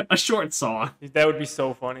short, a short song. That would be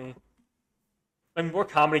so funny. I mean, more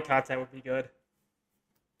comedy content would be good.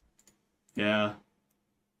 Yeah.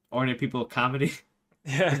 Ordinary People Comedy.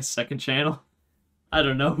 Yeah. Second channel. I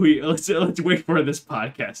don't know. Let's wait for this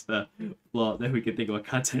podcast. Well, then we can think about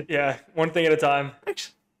content. Yeah, one thing at a time.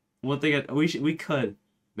 Actually, one thing we could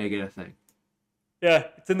make it a thing. Yeah,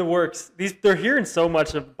 it's in the works. They're hearing so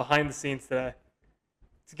much of behind the scenes today.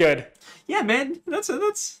 It's good. Yeah, man. That's.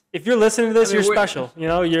 If you're listening to this, I mean, you're special. You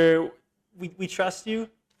know, we trust you.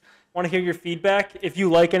 Want to hear your feedback? If you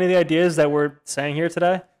like any of the ideas that we're saying here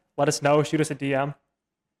today, let us know. Shoot us a DM.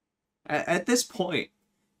 At this point,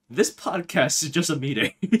 this podcast is just a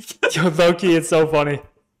meeting. Yo, low-key, it's so funny.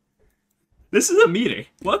 This is a meeting.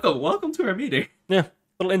 Welcome to our meeting. Yeah,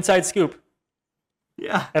 little inside scoop.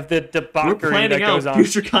 Yeah. Of the We're debauchery that planning goes out on.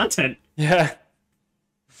 future content. Yeah.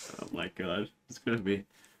 Oh my god. It's gonna be...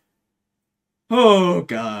 Oh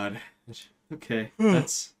god. Okay,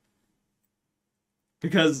 that's...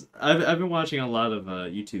 Because I've been watching a lot of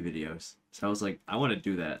YouTube videos. So I was like, I want to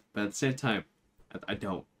do that. But at the same time, I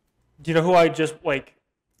don't. Do you know who I just, like,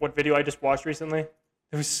 what video I just watched recently?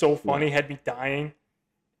 It was so funny, had me dying.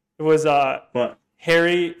 It was What?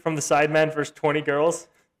 Harry from the Sidemen versus 20 Girls.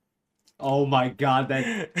 Oh my god,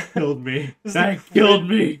 that killed me. This is That the killed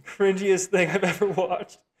me. Cringiest thing I've ever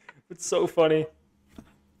watched. It's so funny.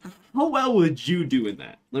 How well would you do in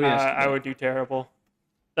that? Let me ask you. I would do terrible.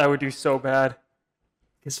 I would do so bad.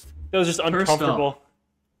 Because It was just uncomfortable.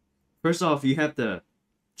 first off, you have to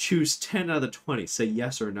choose 10 out of 20. Say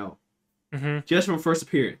yes or no. Mm-hmm. Just from first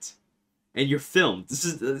appearance. And you're filmed.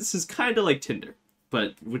 This is kind of like Tinder,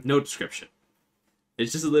 but with no description.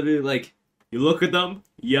 It's just literally like, you look at them,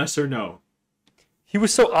 yes or no. He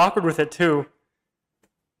was so awkward with it, too.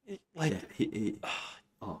 Like, Yeah,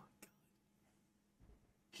 oh.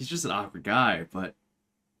 He's just an awkward guy, but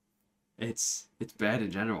it's bad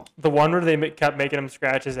in general. the one where they kept making him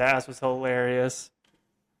scratch his ass was hilarious.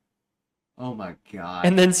 Oh my god.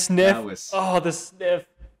 And then sniff. That was- Oh, the sniff.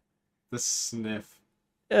 The sniff.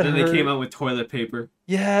 It Then they hurt. came out with toilet paper.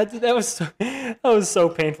 Yeah, dude, that was so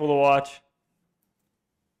painful to watch.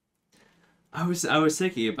 I was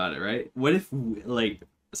thinking about it, right? What if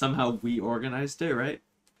somehow we organized it, right?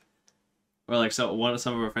 Or like some of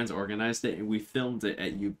our friends organized it and we filmed it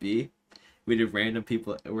at UB. We did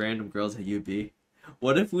random girls at UB.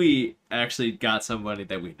 What if we actually got somebody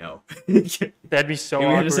that we know? That'd be so And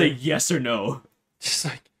we had awkward. to say yes or no. Just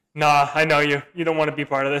like, nah, I know you. You don't want to be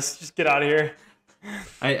part of this. Just get out of here.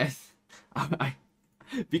 I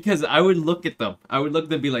because I would look at them. I would look at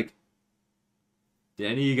them and be like, did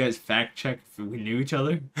any of you guys fact check if we knew each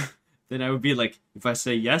other? Then I would be like, if I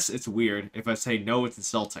say yes, it's weird. If I say no, it's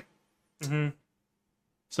insulting. Mm-hmm.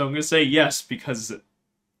 So I'm gonna say yes because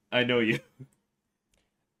I know you.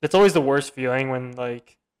 It's always the worst feeling when,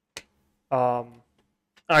 like, I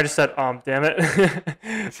I just said, damn it.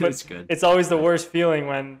 But It's good. it's always the worst feeling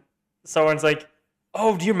when someone's like,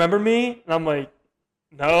 oh, do you remember me? And I'm like,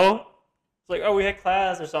 no. It's like, oh, we had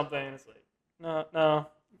class or something. And it's like, no.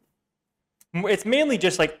 It's mainly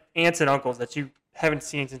just like aunts and uncles that you haven't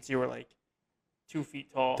seen since you were like 2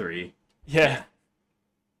 feet tall. 3. Yeah.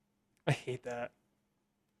 I hate that.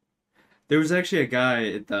 There was actually a guy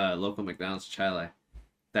at the local McDonald's Chile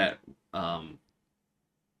that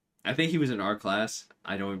I think he was in our class.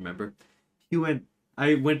 I don't remember.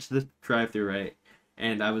 I went to the drive-thru, right?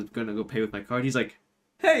 And I was gonna go pay with my card. He's like,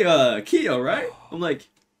 "Hey, Keo, right?" I'm like,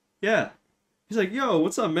 "Yeah." He's like, "Yo,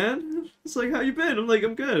 what's up, man?" It's like, "How you been?" I'm like,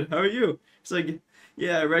 "I'm good. How are you?" He's like,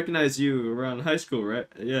 "Yeah, I recognize you around high school, right?"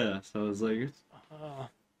 Yeah. So I was like,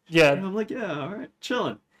 Yeah. and I'm like, "Yeah, all right,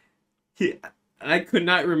 chilling." I could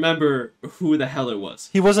not remember who the hell it was.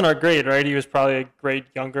 He wasn't our grade, right? He was probably a grade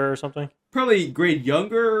younger or something. Probably grade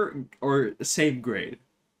younger or same grade.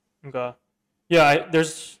 Okay. Yeah,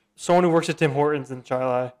 there's someone who works at Tim Hortons in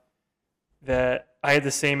Chile that I had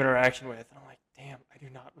the same interaction with. I'm like, damn, I do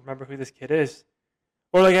not remember who this kid is.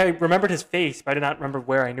 Or like I remembered his face, but I did not remember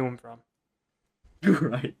where I knew him from.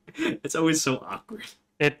 Right. It's always so awkward.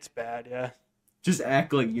 It's bad, yeah. Just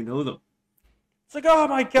act like you know them. It's like, oh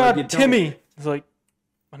my you god, don't. Timmy. It's like,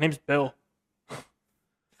 my name's Bill.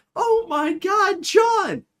 Oh my God,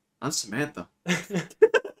 John! I'm Samantha.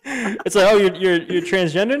 It's like, oh, you're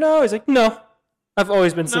transgender now? He's like, no, I've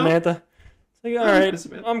always been Samantha. It's like, all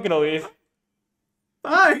right, I'm gonna leave.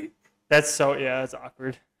 Bye. That's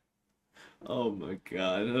awkward. Oh my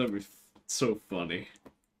God, that'd be so funny.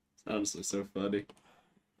 It's honestly so funny.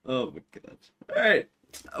 Oh my God. All right,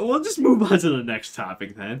 we'll just move on to the next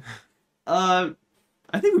topic then.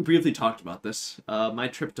 I think we briefly talked about this. My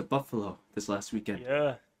trip to Buffalo this last weekend.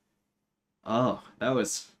 Yeah. Oh, that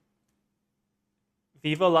was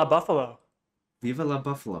Viva la Buffalo. Viva la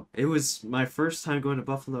Buffalo. It was my first time going to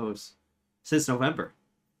Buffalo's since November.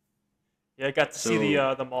 Yeah, I got to see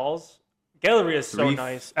the malls. Galleria is so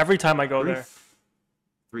nice. Every time I go there.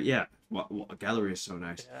 Yeah, Galleria is so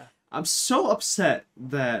nice. Yeah. I'm so upset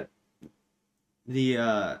that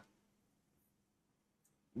the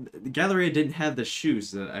Galleria didn't have the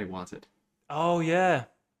shoes that I wanted. Oh yeah,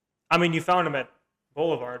 I mean you found them at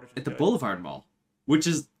Boulevard. At the Boulevard Mall, which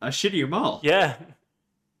is a shittier mall. Yeah.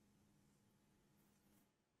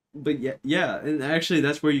 But yeah, and actually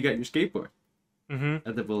that's where you got your skateboard. Mm-hmm.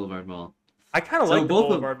 At the Boulevard Mall. I kind of like the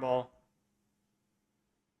Boulevard Mall.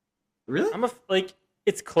 Really?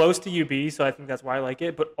 It's close to UB, so I think that's why I like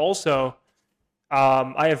it. But also,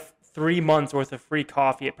 I have 3 months worth of free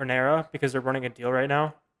coffee at Panera because they're running a deal right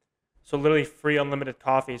now. So literally free unlimited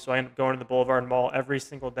coffee. So I end up going to the Boulevard Mall every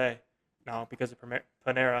single day now because of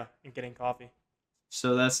Panera and getting coffee.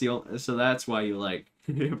 So that's why you like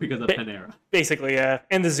because of Panera. Basically, yeah.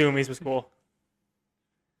 And the Zoomies was cool.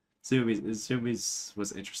 Zoomies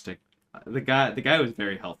was interesting. The guy was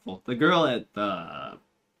very helpful. The girl at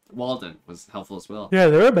Walden was helpful as well. Yeah,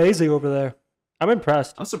 they're amazing over there. I'm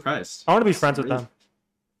impressed. I'm surprised. I want to be friends with them.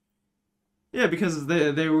 Yeah, because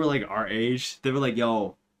they were like our age. They were like,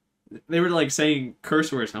 yo, they were like saying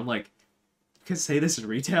curse words. I'm like, you can say this in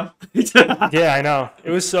retail? Yeah, I know.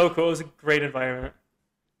 It was so cool. It was a great environment.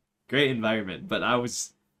 Great environment, but I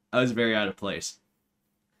was very out of place.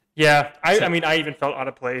 Yeah, I mean, I even felt out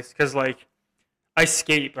of place because like I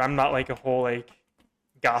skate, but I'm not like a whole like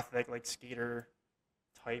gothic like skater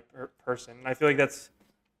type person. I feel like that's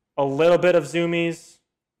a little bit of Zoomies,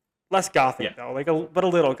 less gothic though, but a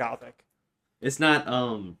little gothic. It's not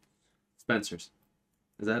Spencer's.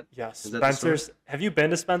 Is that? Yes, is that Spencer's. Have you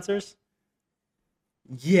been to Spencer's?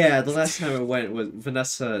 Yeah, the last time I went was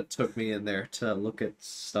Vanessa took me in there to look at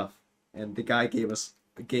stuff, and the guy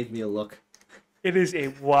gave me a look. It is a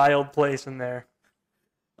wild place in there.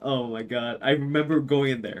 Oh my God, I remember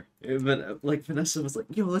going in there. But like Vanessa was like,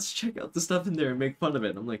 "Yo, let's check out the stuff in there and make fun of it."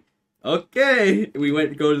 And I'm like, "Okay." We went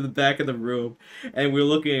to go to the back of the room, and we were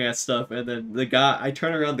looking at stuff. And then I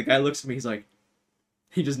turn around, the guy looks at me. He's like,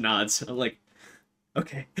 he just nods. I'm like,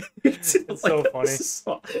 okay. It's like, so funny. This is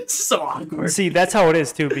so awkward. See, that's how it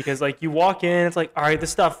is too, because like you walk in, it's like, all right, this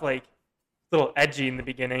stuff like a little edgy in the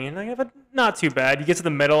beginning, and like, but not too bad. You get to the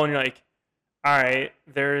middle, and you're like, all right,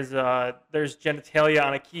 there's genitalia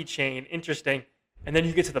on a keychain, interesting, and then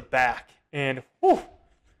you get to the back, and whew,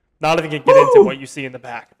 not even gonna get into what you see in the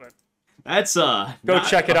back, but that's go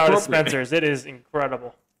check it out at Spencer's. It is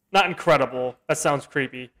incredible. Not incredible. That sounds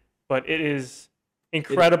creepy, but it is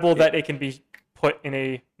incredible that it can be put in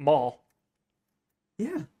a mall.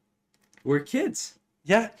 Yeah, we're kids.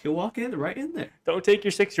 Yeah, you'll walk right in there. Don't take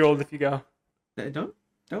your 6-year-old if you go.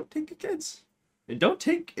 Don't take your kids. And don't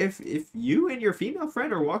take if you and your female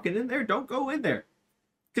friend are walking in there, don't go in there,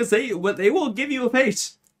 because they will give you a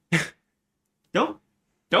face. don't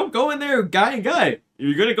go in there, guy and guy.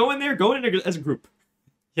 You're gonna go in there, go in there as a group.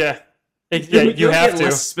 Yeah, yeah, you have to.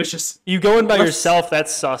 Less suspicious. You go in by yourself,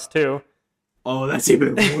 that's sus too. Oh, that's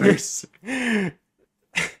even worse.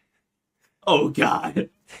 Oh God,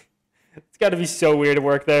 it's got to be so weird to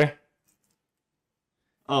work there.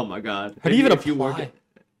 Oh my God, how do you even apply? You work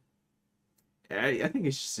I think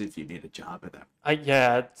it's just if you need a job at that.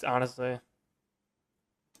 Yeah, it's honestly.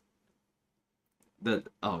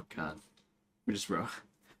 Oh God, we just wrote.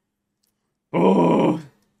 Oh,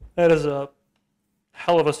 that is a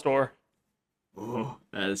hell of a store. Oh,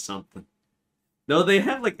 that is something. No, they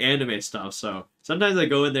have like anime stuff, so sometimes I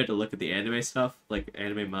go in there to look at the anime stuff, like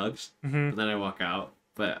anime mugs, and then I walk out.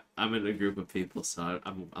 But I'm in a group of people, so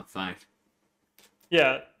I'm fine.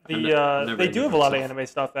 Yeah, they do have a lot of anime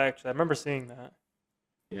stuff actually. I remember seeing that.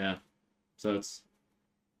 Yeah, so it's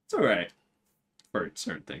all right for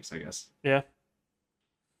certain things, I guess. Yeah.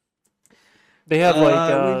 They have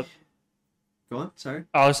like Go on, sorry.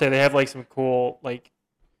 I would say they have like some cool like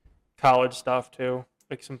college stuff too,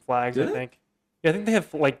 like some flags. I think. Yeah, I think they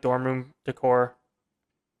have like dorm room decor.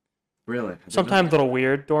 Really? Sometimes a little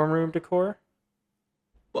weird dorm room decor.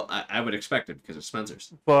 Well, I would expect it because of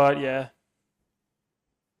Spencer's. But yeah.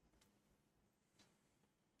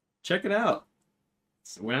 Check it out.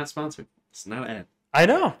 We're not sponsored. It's not an ad. I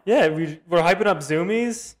know. Yeah, we're hyping up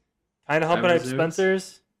Zoomies, kind of hyping up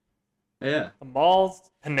Spencer's. Yeah. The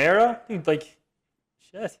malls, Panera, dude, like,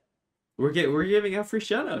 shit. We're giving out free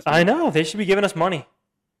shoutouts. I know. They should be giving us money.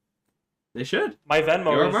 They should. My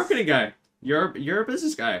Venmo. You're a marketing guy. You're a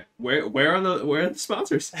business guy. Where are the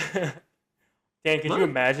sponsors? Dan, could you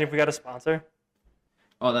imagine if we got a sponsor?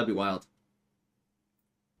 Oh, that'd be wild.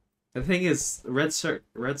 The thing is, Red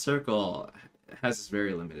Circle has this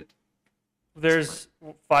very limited. There's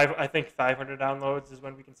 500 downloads is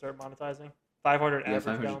when we can start monetizing. 500 average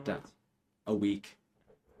 500 downloads a week.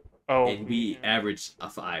 Oh, and we average a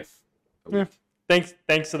 5 a week.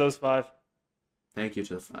 Thanks to those 5. Thank you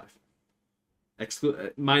to the 5.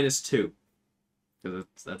 Minus 2, because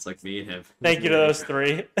that's like me and him. Thank you to those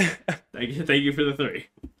 3. Thank you for the 3.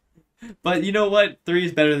 But you know what? 3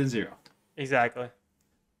 is better than 0. Exactly.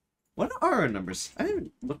 What are our numbers? I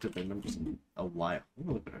haven't looked at their numbers in a while. I'm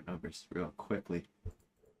gonna look at our numbers real quickly.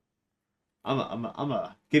 I'm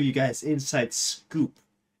gonna give you guys inside scoop.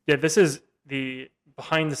 Yeah, this is the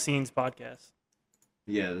behind the scenes podcast.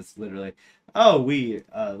 Yeah, that's literally. Oh, we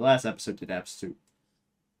last episode did absolute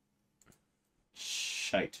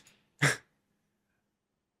shite.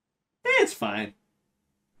 It's fine.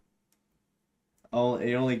 Oh,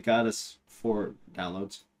 it only got us 4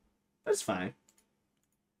 downloads. That's fine.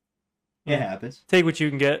 It happens. Take what you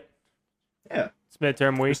can get. Yeah. It's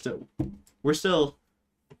midterm week. We're still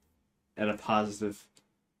at a positive.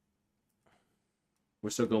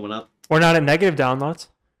 We're still going up. We're not at negative downloads.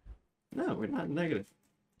 No, we're not negative.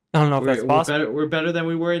 I don't know if that's possible. We're better than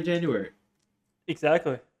we were in January.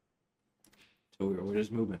 Exactly. So we're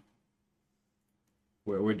just moving.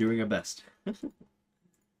 We're doing our best.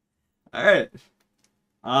 All right.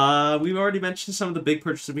 We've already mentioned some of the big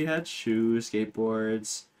purchases we had: shoes,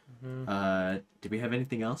 skateboards. Mm-hmm. Did we have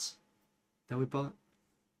anything else that we bought?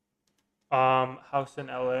 House in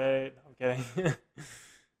LA. No, I'm kidding.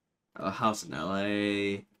 A house in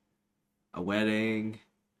LA. A wedding.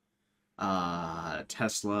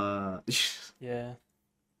 Tesla. Yeah.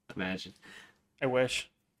 Imagine. I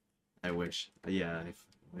wish. Yeah, I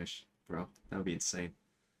wish, bro. That would be insane.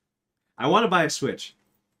 I want to buy a Switch.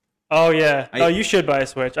 Oh, yeah. You should buy a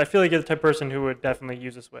Switch. I feel like you're the type of person who would definitely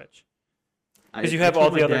use a Switch. Because you have all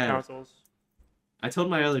the other consoles. I told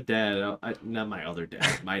my other dad, not my other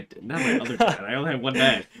dad, not my other dad, I only have one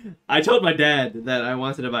dad. I told my dad that I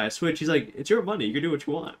wanted to buy a Switch. He's like, it's your money. You can do what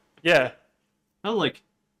you want. Yeah. I'm like,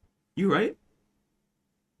 you right?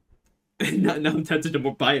 now I'm tempted to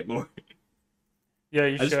buy it more. Yeah,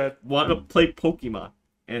 you should. Just want to play Pokemon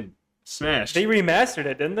and Smash. They remastered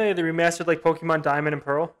it, didn't they? They remastered like Pokemon Diamond and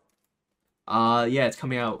Pearl. Yeah, it's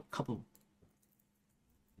coming out a couple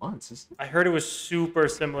months. Isn't it? I heard it was super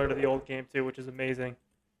similar to the old game too, which is amazing.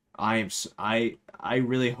 I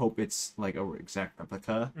really hope it's like a exact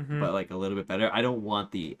replica, but like a little bit better. I don't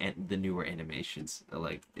want the newer animations.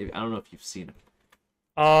 Like I don't know if you've seen them.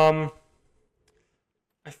 I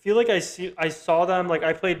feel like I saw them. Like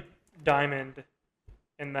I played Diamond,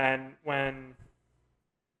 and then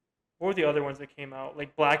what were the other ones that came out?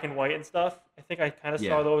 Like Black and White and stuff. I think I kind of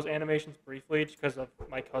saw those animations briefly just because of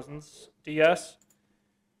my cousin's DS.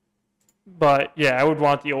 But yeah, I would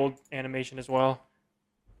want the old animation as well.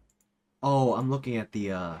 Oh, I'm looking at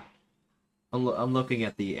the I'm looking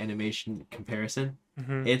at the animation comparison.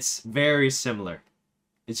 Hmm. It's very similar.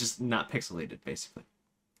 It's just not pixelated, basically.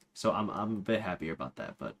 So I'm a bit happier about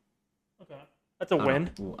that, but Okay, that's a I don't win.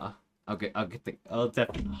 know. I'll get the I'll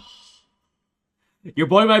definitely. Your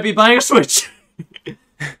boy might be buying a Switch.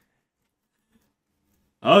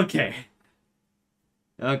 Okay.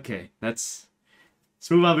 Okay, let's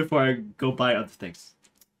move on before I go buy other things.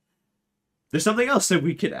 There's something else that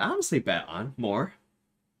we could honestly bet on more.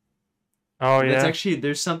 Oh That's yeah. actually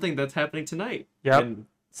there's something that's happening tonight. Yep. In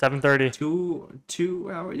 7:30.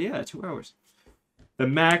 2 hours. Yeah, 2 hours. The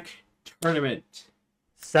MAC tournament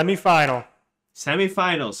Semifinal.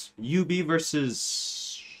 semifinals. UB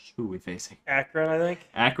versus who are we facing? Akron, I think.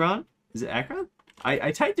 Akron? Is it Akron?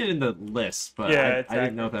 I typed it in the list, but Yeah, I it's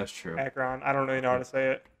didn't know if Akron. that was true. Akron. I don't really know how to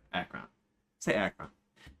say it. Akron. Say Akron.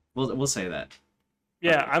 We'll say that.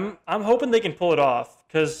 Yeah, I'm hoping they can pull it off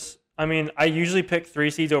because I mean I usually pick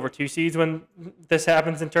 3 seeds over 2 seeds when this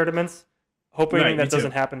happens in tournaments, hoping Right, me that too.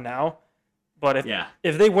 doesn't happen now. But Yeah.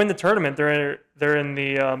 if they win the tournament, they're in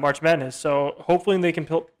the March Madness. So hopefully they can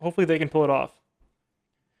pull it off.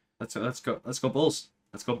 Let's go. Let's go Bulls.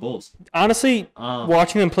 Let's go Bulls. Honestly,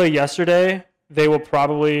 watching them play yesterday, they will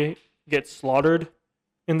probably get slaughtered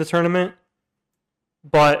in the tournament.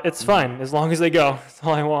 But it's fine as long as they go. That's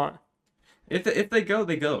all I want. If they go,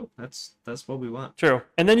 they go. That's what we want. True.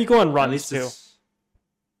 And then you go on At runs least too. it's,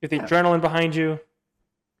 Get the yeah. adrenaline behind you.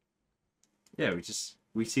 yeah,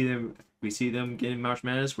 we see them getting March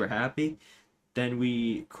Madness, we're happy. Then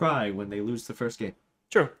we cry when they lose the first game.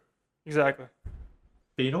 True. Exactly.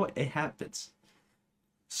 But you know what? It happens.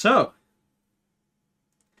 So,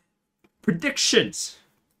 predictions.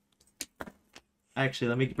 Actually,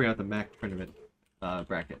 let me bring out the MAC tournament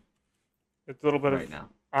bracket It's a little bit right of now.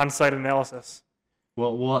 on-site analysis.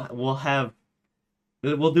 We'll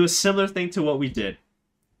do a similar thing to what we did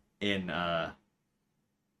in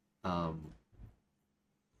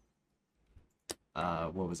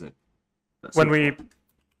what was it? The When Super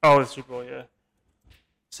Bowl. the Super Bowl, yeah.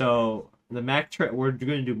 So the we're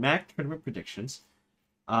going to do MAC tournament predictions.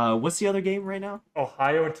 What's the other game right now?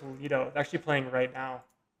 Ohio and Toledo. They're actually playing right now.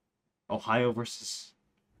 Ohio versus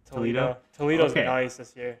Toledo. Toledo's Okay. nice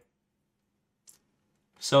this year.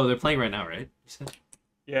 So they're playing right now, right? You said?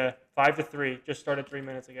 Yeah, 5-3. Just started 3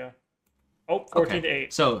 minutes ago. Oh,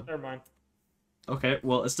 14-8. So Never mind. okay,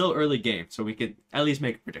 well it's still early game, so we could at least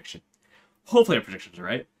make a prediction. Hopefully our predictions are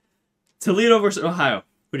right. Toledo versus Ohio.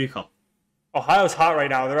 Who do you call? Ohio's hot right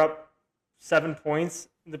now. They're up 7 points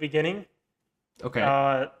in the beginning. Okay.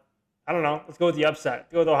 I don't know. Let's go with the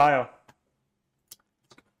upset. Go with Ohio.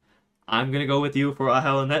 I'm gonna go with you for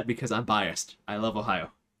Ohio in that because I'm biased. I love Ohio.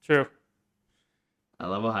 True. I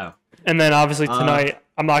love Ohio. And then obviously tonight,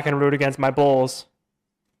 I'm not going to root against my Bulls.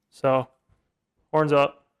 So, horns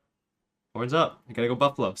up. Horns up. I gotta go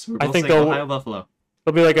Buffalo. So we're I both think saying they'll- Ohio Buffalo.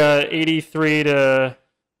 It'll be like a 83-79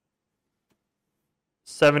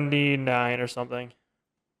 or something.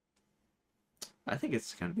 I think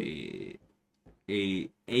it's gonna be a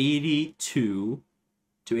 82-80.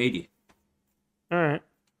 All right.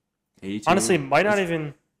 82. Honestly, might not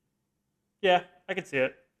even. Yeah, I could see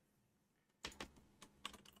it.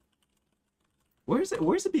 Where's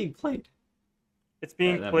it being played? It's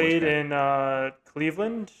being that played voice in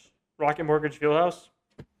Cleveland, Rocket Mortgage Fieldhouse.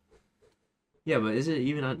 Yeah, but is it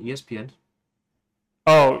even on ESPN?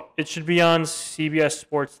 Oh, it should be on CBS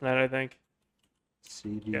Sports tonight, I think.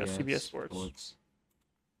 CBS, CBS Sports.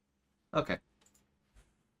 Okay.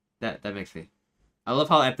 That makes me. I love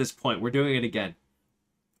how at this point we're doing it again.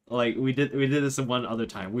 Like we did this one other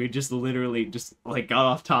time. We just literally just like got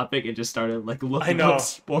off topic and just started like looking know. up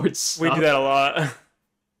sports We stuff. do that a lot.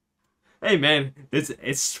 Hey man,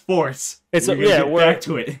 it's sports. It's We're gonna yeah, get back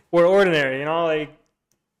to it. we're ordinary, you know. Like,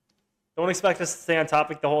 don't expect us to stay on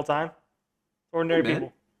topic the whole time. Ordinary Hey, man.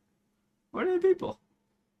 people. Ordinary people.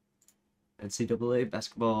 NCAA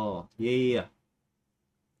basketball. Yeah.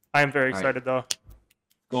 I am very All right. excited though.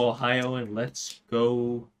 Go Ohio and let's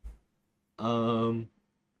go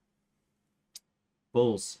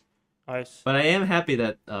Bulls. Nice. But I am happy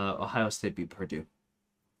that Ohio State beat Purdue.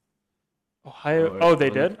 Ohio. Oh, Oh, they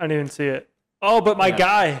oh. did. I didn't even see it. Oh, but my Yeah.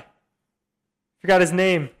 guy. Forgot his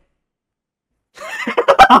name.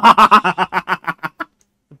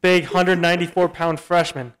 The big 194-pound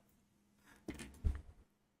freshman.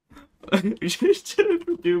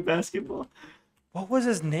 Purdue basketball. What was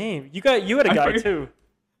his name? You had a I guy forget. too.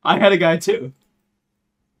 I had a guy too.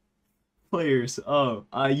 Players. Oh,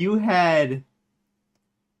 you had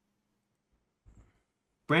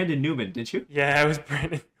Brandon Newman, didn't you? Yeah, it was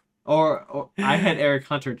Brandon. Or I had Eric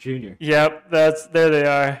Hunter Jr. Yep, there they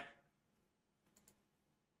are.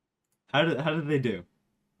 How did they do?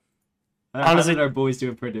 Honestly, how did our boys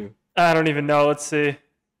do at Purdue? I don't even know. Let's see.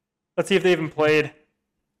 Let's see if they even played.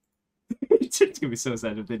 It's gonna be so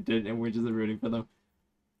sad if they did, and we're just rooting for them.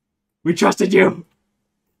 We trusted you.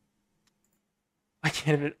 I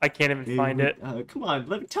can't even find it. Come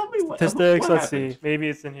on, tell me what. Statistics. What Let's happened. see. Maybe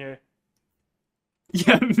it's in here.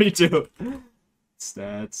 Yeah, me too.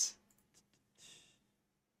 Stats.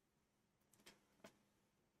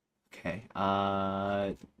 Okay.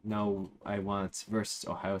 No, I want versus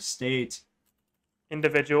Ohio State.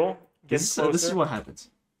 Individual. This is what happens.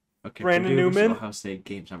 Okay. Brandon Purdue versus Newman. Ohio State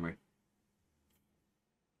game summary.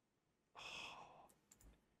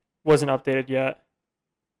 Wasn't updated yet.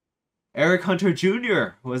 Eric Hunter Jr.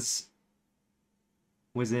 was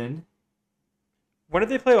in. When did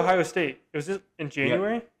they play Ohio State? It was just in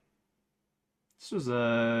January? Yep. This was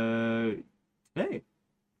today.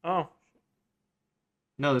 Oh.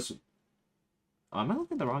 No, this. Oh, am I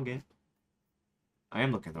looking at the wrong game? I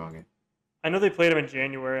am looking at the wrong game. I know they played him in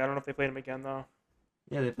January. I don't know if they played him again though.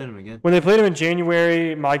 Yeah, they played him again. When they played him in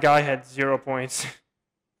January, my guy had 0 points.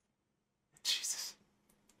 Jesus.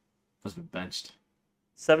 Must have been benched.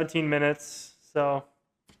 17 minutes, so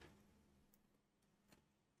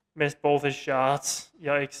missed both his shots.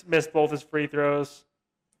 Yikes. Missed both his free throws.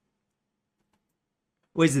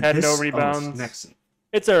 Wait, is it Had this? no Oh, it's rebounds. next.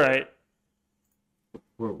 It's all right.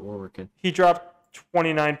 We're working. He dropped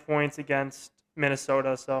 29 points against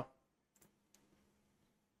Minnesota, so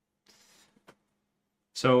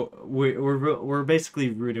So we're basically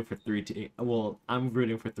rooting for 3 teams. Well, I'm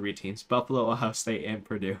rooting for 3 teams: Buffalo, Ohio State, and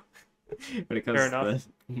Purdue. When it comes Fair to enough.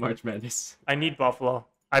 the March Madness, I need Buffalo.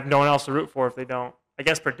 I have no one else to root for if they don't. I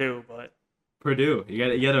guess Purdue, but Purdue. You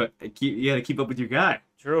gotta keep up with your guy.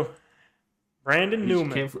 true. Brandon He just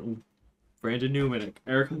Newman. came from Brandon Newman,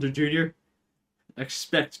 Eric Hunter Jr.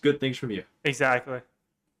 Expect good things from you. Exactly.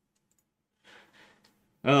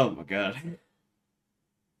 Oh my god.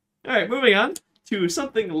 All right, moving on to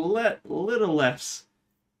something little less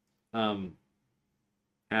happy.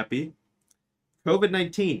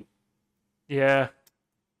 COVID-19. Yeah.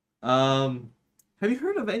 Have you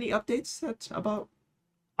heard of any updates about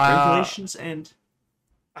Uh, regulations and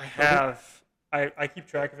I have. I keep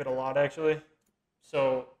track of it a lot, actually.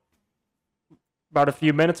 So, about a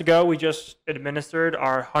few minutes ago, we just administered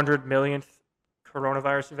our 100 millionth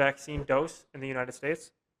coronavirus vaccine dose in the United States.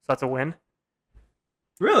 So that's a win.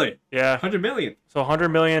 really Yeah. 100 million? So 100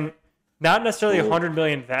 million, not necessarily Cool. 100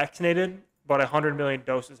 million vaccinated, but 100 million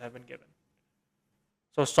doses have been given.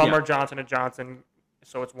 So some Yeah. are Johnson & Johnson,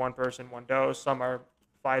 so it's one person, one dose. Some are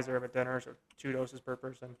Pfizer, Moderna, so 2 doses per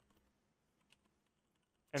person.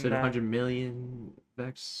 And So 100 million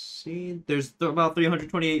vaccine. There's about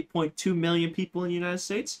 328.2 million people in the United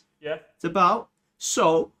States. yeah, It's about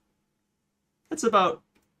so. That's about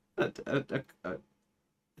a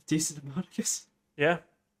decent amount, I guess. yeah,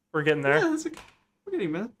 we're getting Yeah, there. we're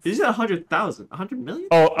getting man. You said 100,000, 100 million?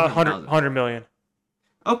 Oh, 100,000. 100 million.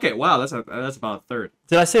 Okay, wow, that's about a third.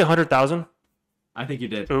 Did I say 100,000? I think you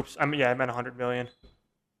did. Oops. I meant 100 million.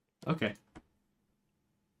 Okay.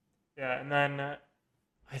 Yeah, and then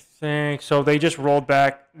I think so. They just rolled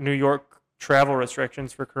back New York travel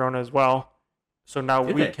restrictions for Corona as well. So now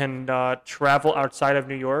Did we they? can travel outside of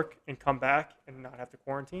New York and come back and not have to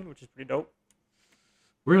quarantine, which is pretty dope.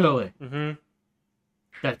 Really? Mm-hmm.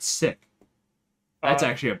 That's sick. That's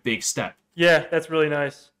actually a big step. Yeah, that's really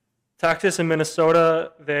nice. Texas and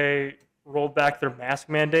Minnesota, they rolled back their mask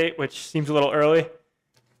mandate, which seems a little early,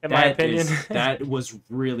 in my opinion. That was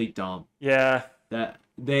really dumb. Yeah.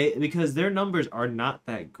 Because their numbers are not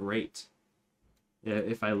that great. Yeah,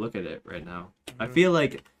 if I look at it right now, I Mm-hmm. feel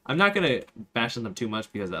like I'm not gonna bash on them too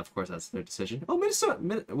much because of course that's their decision. Oh,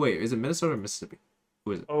 Minnesota. Wait, is it Minnesota or Mississippi?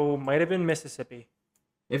 Who is it? Oh, might have been Mississippi.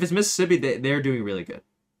 If it's Mississippi, they're doing really good.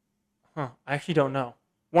 Huh. I actually don't know.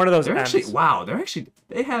 One of those They're ends. actually wow.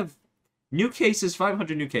 They have new cases,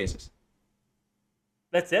 500 new cases.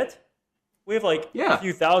 That's it? We have like Yeah. a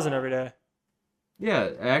few thousand every day.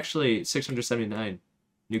 Yeah, actually 679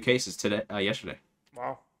 new cases today. Yesterday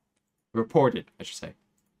Wow. reported, I should say.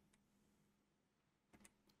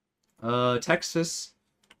 Texas.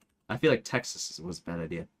 I feel like Texas was a bad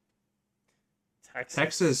idea.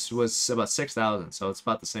 Texas was about 6,000, so it's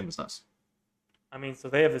about the same as us. I mean, so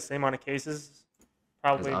they have the same amount of cases,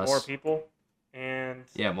 probably As more us. people, and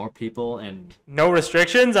Yeah, more people and no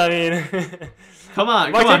restrictions. I mean, come on,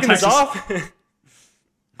 am I taking this Texas. off?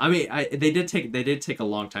 I mean, they did take a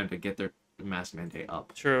long time to get their mask mandate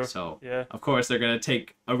up. True. So Yeah, of course they're gonna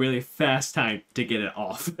take a really fast time to get it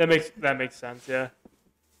off. that makes sense. Yeah.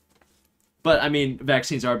 But I mean,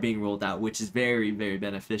 vaccines are being rolled out, which is very, very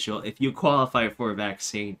beneficial. If you qualify for a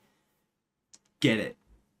vaccine, get it.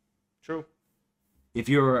 True. If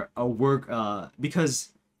you're a work, because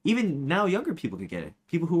even now younger people could get it.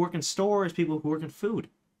 People who work in stores, people who work in food,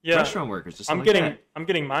 Yeah. restaurant workers, just I'm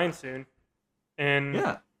getting mine soon. In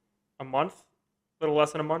a month, a little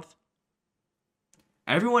less than a month.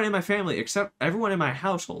 Everyone in my family, everyone in my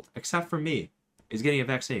household, except for me, is getting a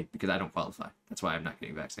vaccine because I don't qualify. That's why I'm not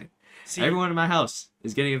getting a vaccine. See, everyone in my house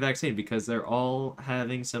is getting a vaccine because they're all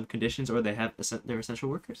having some conditions or they're essential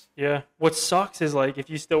workers. Yeah. What sucks is like if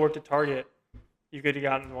you still worked at Target, you could have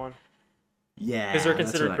gotten one. Yeah. Because they're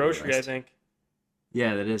considered grocery, I think.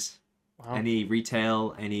 Yeah, that is. Wow. Any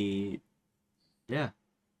retail, yeah.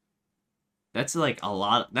 That's like a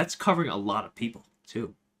lot. That's covering a lot of people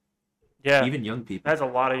too. Yeah. Even young people. That's a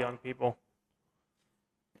lot of young people.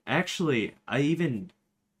 Actually, I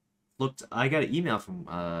got an email from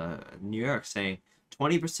New York saying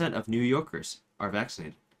 20% of New Yorkers are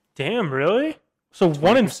vaccinated. Damn, really? So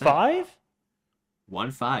 1 in 5?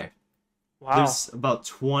 1-5. Wow. There's about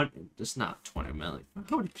 20. There's not 20 million.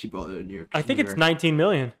 How many people are in New York? I think it's 19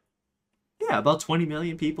 million. Yeah, about 20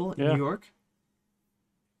 million people in New York.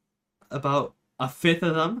 About a fifth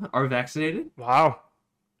of them are vaccinated. Wow.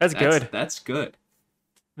 That's good. That's good.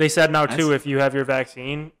 They said now, too, if you have your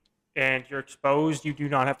vaccine and you're exposed, you do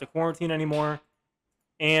not have to quarantine anymore.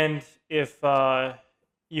 And if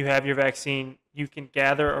you have your vaccine, you can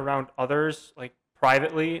gather around others, like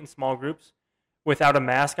privately in small groups, without a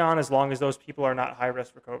mask on, as long as those people are not high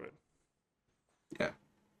risk for COVID. Yeah.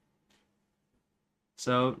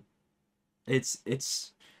 So,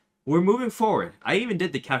 we're moving forward. I even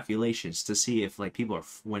did the calculations to see if like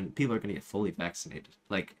when people are going to get fully vaccinated.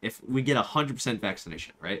 Like if we get 100%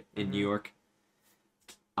 vaccination, right, in New York.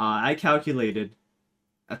 I calculated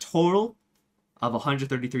a total of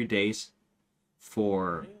 133 days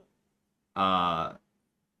for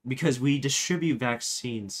because we distribute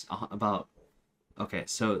vaccines about. Okay,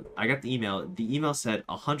 so I got the email. The email said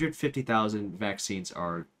 150,000 vaccines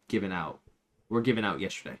are given out. Were given out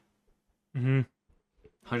yesterday.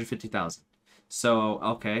 150,000. So,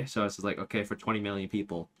 okay, so it's like, okay, for 20 million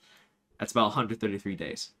people, that's about 133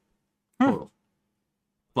 days total.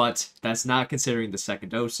 But that's not considering the second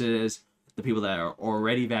doses, the people that are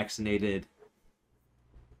already vaccinated.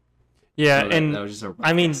 Yeah, so and that was just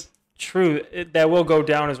I mean, true, that will go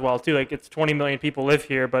down as well, too. Like, it's 20 million people live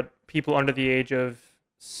here, but people under the age of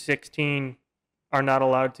 16 are not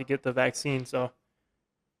allowed to get the vaccine, so.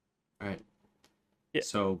 All right. Yeah.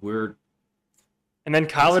 So we're... And then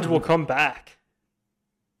college will come back.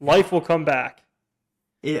 Life will come back.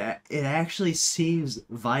 It actually seems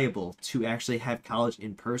viable to actually have college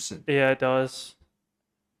in person. Yeah, it does.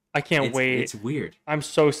 I can't wait. It's weird. I'm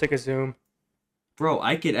so sick of Zoom. Bro,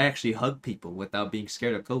 I could actually hug people without being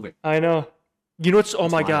scared of COVID. I know. You know what's... Oh,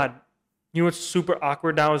 my God. You know what's super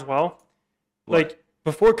awkward now as well? What? Like,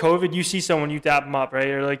 before COVID, you see someone, you dap them up, right?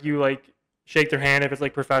 Or, like, you, like, shake their hand if it's,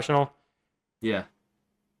 like, professional. Yeah.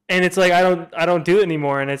 And it's like I don't do it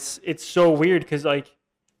anymore, and it's so weird because like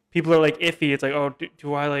people are like iffy. It's like, oh,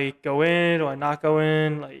 do I like go in? Do I not go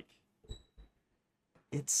in? Like,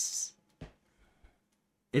 it's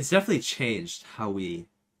definitely changed how we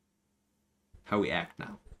act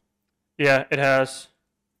now. Yeah, it has.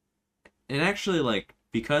 And actually, like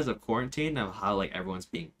because of quarantine, of how like everyone's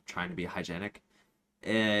trying to be hygienic,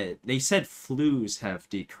 they said flus have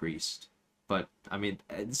decreased, but I mean,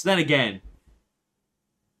 then again.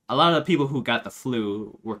 A lot of the people who got the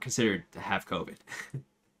flu were considered to have COVID.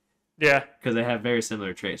 Yeah. Because they have very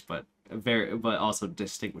similar traits, but also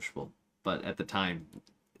distinguishable. But at the time,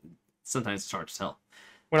 sometimes it's hard to tell.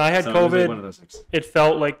 When I had COVID, one of those things. It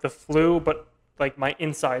felt like the flu, but like my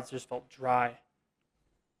insides just felt dry.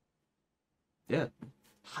 Yeah.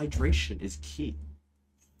 Hydration is key.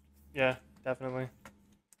 Yeah, definitely.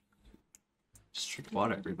 Just drink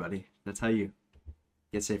water, everybody. That's how you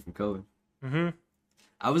get safe from COVID. Mm-hmm.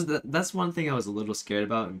 That's one thing I was a little scared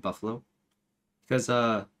about in Buffalo, because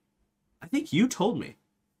I think you told me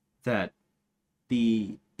that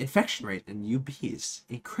the infection rate in UB is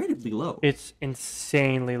incredibly low. It's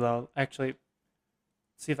insanely low. Actually,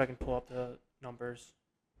 let's see if I can pull up the numbers.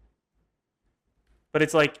 But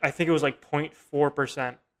it's like I think it was like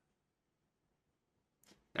 0.4%.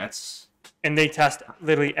 That's. And they test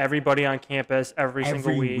literally everybody on campus every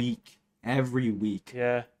single week. Every week.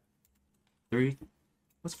 Yeah.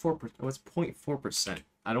 What's 4%? What's 0.4%?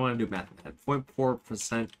 I don't want to do math.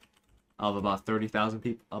 0.4% of about 30,000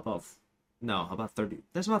 people. About 30.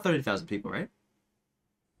 There's about 30,000 people, right?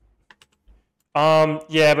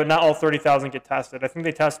 Yeah, but not all 30,000 get tested. I think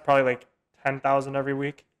they test probably like 10,000 every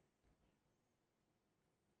week.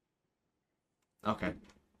 Okay.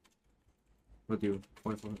 We'll do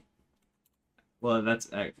 0.4. Well, that's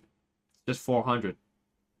just 400.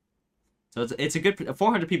 So it's a good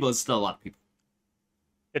 400 people is still a lot of people.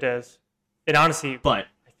 It is. And honestly, But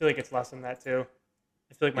I feel like it's less than that too.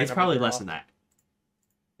 I feel like my it's probably numbers are less off. than that.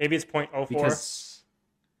 Maybe it's 0.04. Because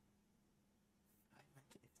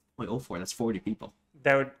 0.04, that's 40 people.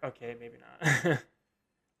 That would okay, maybe not.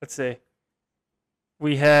 Let's see.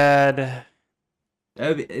 We had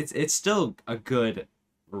It's still a good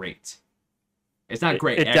rate. It's not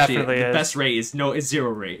great. It Actually, definitely the is. best rate is zero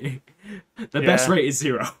rate. The best rate is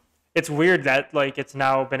 0. It's weird that like it's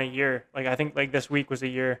now been a year. Like I think like this week was a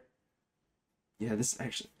year. Yeah, this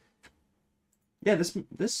actually. Yeah,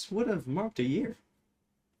 this would have marked a year.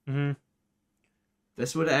 Mhm.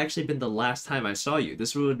 This would have actually been the last time I saw you.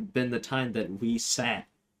 This would have been the time that we sat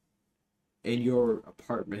in your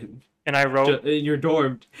apartment, And I wrote in your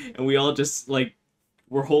dorm, and we all just like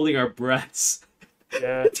were holding our breaths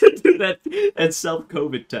yeah. to do that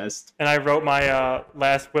self-COVID test. And I wrote my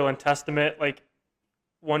last will and testament like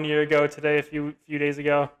 1 year ago today, a few days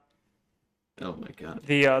ago. Oh my god.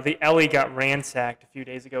 The Ellie got ransacked a few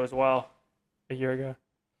days ago as well, a year ago.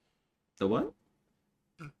 The what?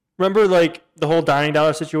 Remember like the whole dining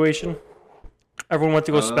dollar situation? Everyone went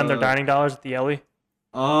to go spend their dining dollars at the Ellie.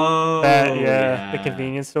 Oh, The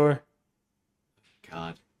convenience store.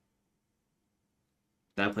 God.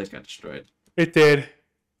 That place got destroyed. It did.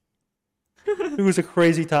 It was a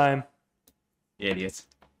crazy time. Idiots.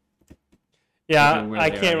 Yeah, Where I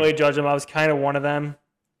they can't are. really judge them. I was kind of one of them.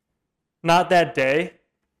 Not that day,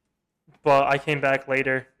 but I came back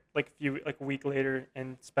later, like a week later,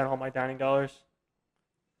 and spent all my dining dollars.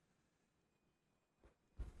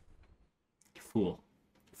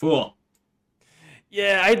 Fool.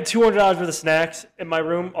 Yeah, I had $200 worth of snacks in my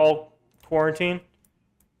room, all quarantine,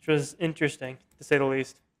 which was interesting to say the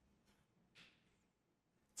least.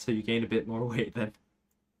 So you gained a bit more weight then.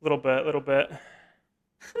 Little bit.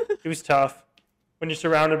 It was tough when you're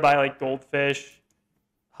surrounded by like goldfish,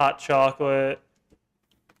 hot chocolate,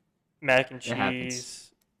 mac and It happens.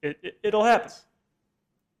 cheese. It'll happen.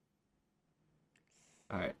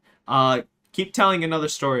 All right. Keep telling another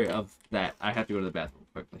story of that. I have to go to the bathroom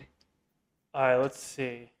quickly. All right, let's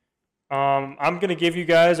see. I'm gonna give you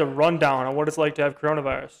guys a rundown on what it's like to have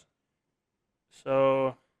coronavirus.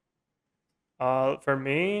 So, for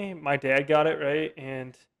me, my dad got it right,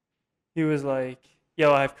 and he was like,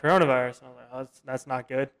 "Yo, I have coronavirus." And I was like, "Oh, that's not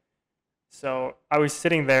good." So I was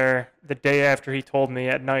sitting there the day after he told me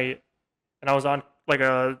at night, and I was on like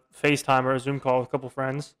a FaceTime or a Zoom call with a couple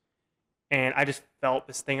friends, and I just felt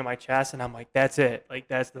this thing in my chest, and I'm like, "That's it. Like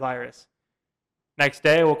that's the virus." Next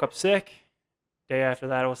day, I woke up sick. Day after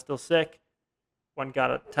that, I was still sick. Went and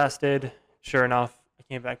got it tested. Sure enough, I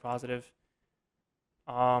came back positive.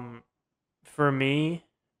 For me,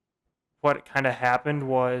 what kind of happened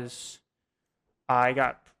was I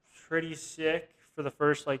got pretty sick for the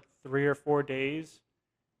first like 3 or 4 days.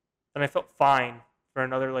 Then I felt fine for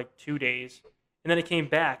another like 2 days. And then it came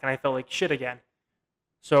back and I felt like shit again.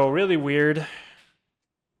 So really weird.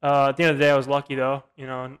 At the end of the day, I was lucky though. You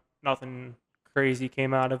know, nothing crazy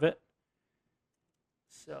came out of it.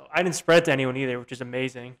 So I didn't spread it to anyone either, which is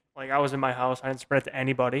amazing. Like I was in my house, I didn't spread it to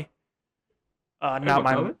anybody. Not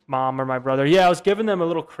my COVID? mom or my brother. Yeah, I was giving them a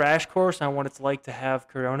little crash course on what it's like to have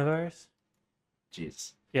coronavirus.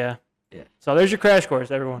 Jeez. Yeah. Yeah. So there's your crash course,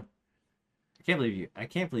 everyone. I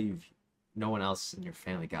can't believe no one else in your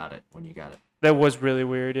family got it when you got it. That was really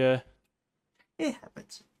weird, yeah. It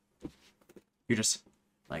happens. You're just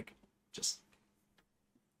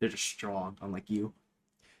they're just strong, unlike you.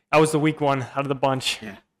 I was the weak one out of the bunch.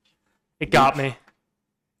 Yeah. It got me.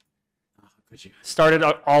 Oh, could you? Started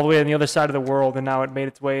all the way on the other side of the world, and now it made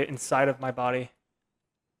its way inside of my body.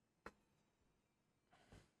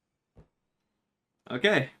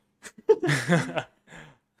 Okay.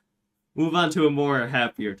 Move on to a more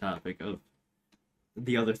happier topic of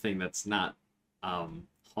the other thing that's not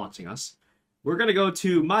haunting us. We're gonna go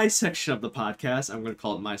to my section of the podcast. I'm gonna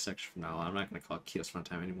call it my section from now on. I'm not gonna call it Kio's Fun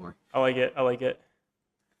Time anymore. I like it.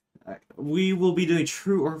 We will be doing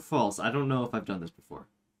true or false. I don't know if I've done this before.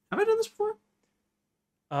 Have I done this before?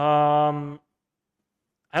 I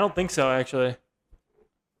don't think so, actually.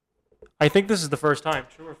 I think this is the first time.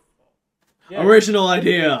 True or false? Yeah. Original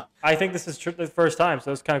idea. I think this is the first time,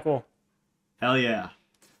 so it's kind of cool. Hell yeah.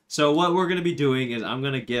 So what we're gonna be doing is I'm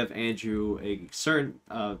gonna give Andrew a certain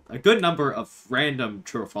a good number of random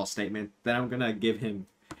true or false statements. Then I'm gonna give him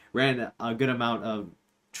a good amount of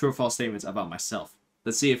true or false statements about myself.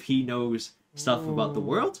 Let's see if he knows stuff about the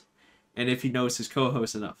world, and if he knows his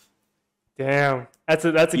co-host enough. Damn, that's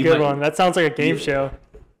a You good might- one. That sounds like a game show.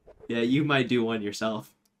 Yeah, you might do one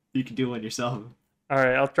yourself. You can do one yourself. All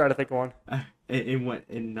right, I'll try to think of one. maybe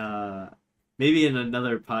in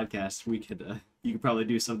another podcast we could you could probably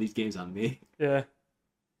do some of these games on me. Yeah.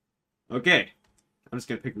 Okay, I'm just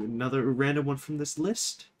gonna pick another random one from this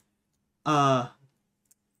list.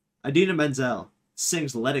 Idina Menzel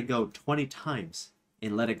sings "Let It Go" 20 times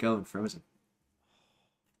in "Let It Go" in Frozen.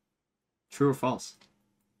 True or false?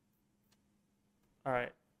 All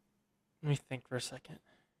right. Let me think for a second.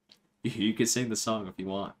 You can sing the song if you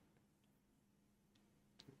want.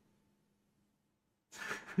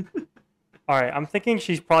 All right, I'm thinking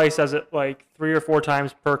she probably says it like 3 or 4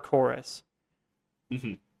 times per chorus.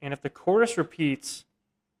 Mm-hmm. And if the chorus repeats,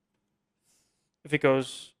 if it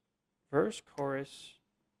goes verse, chorus,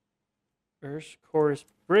 bridge,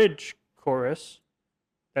 chorus,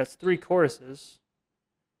 that's 3 choruses,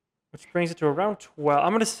 which brings it to around 12.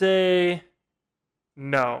 I'm going to say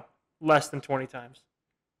no, less than 20 times.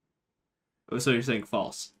 So you're saying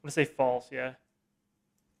false? I'm going to say false, yeah.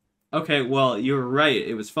 Okay, well, you were right.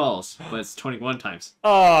 It was false, but it's 21 times.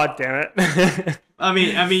 Oh, damn it. I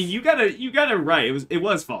mean, you got it right. It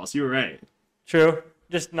was false. You were right. True.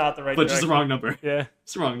 Just not the right But direction. just the wrong number. Yeah.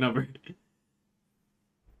 It's the wrong number.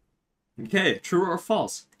 Okay, true or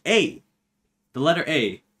false? A. The letter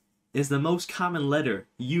A is the most common letter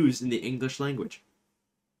used in the English language.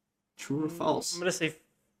 True or false? I'm going to say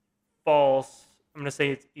false. I'm going to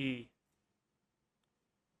say it's E.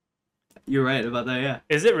 You're right about that, yeah.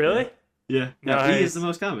 Is it really? Yeah. No, Nice. E is the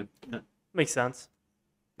most common. Yeah. Makes sense.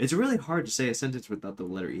 It's really hard to say a sentence without the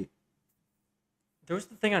letter E. There was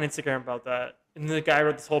the thing on Instagram about that, and the guy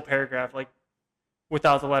wrote this whole paragraph like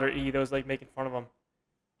without the letter E that was like making fun of him.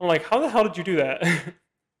 I'm like, how the hell did you do that?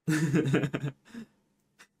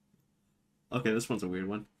 Okay, this one's a weird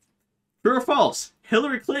one. True or false?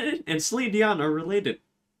 Hillary Clinton and Celine Dion are related.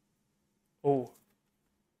 Oh.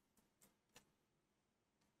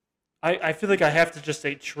 I feel like I have to just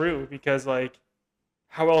say true because like,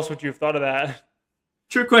 how else would you have thought of that?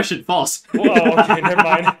 True question. False. Whoa, okay, never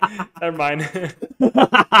mind. Never mind.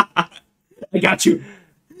 I got you.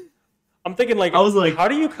 I'm thinking like, I was like, how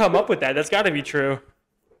do you come up with that? That's got to be true.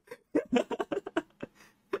 I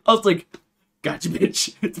was like, gotcha,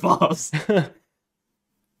 bitch. It's false.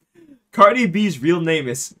 Cardi B's real name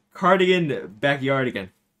is Cardigan Backyardigan.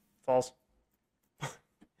 False.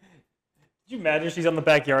 Could you imagine she's on the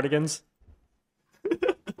Backyardigans?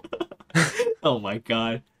 Oh my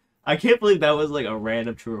god. I can't believe that was like a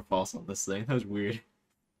random true or false on this thing. That was weird.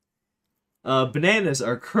 Bananas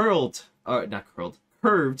are curved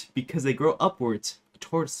because they grow upwards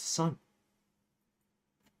towards the sun.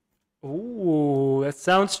 Ooh, that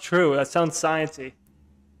sounds true. That sounds sciencey.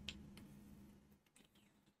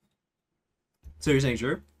 So you're saying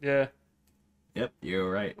true? Yeah. Yep,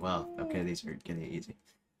 you're right. Well, okay, these are getting easy.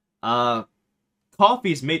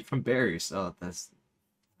 Coffee is made from berries. Oh, that's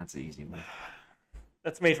an easy one.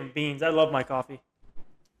 That's made from beans. I love my coffee.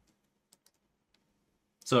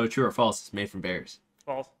 So true or false? It's made from berries.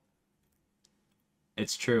 False.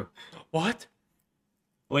 It's true. What?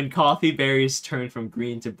 When coffee berries turn from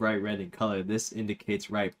green to bright red in color, this indicates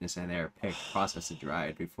ripeness and they are picked, processed, and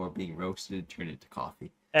dried before being roasted and turned into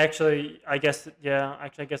coffee. Actually, I guess, yeah.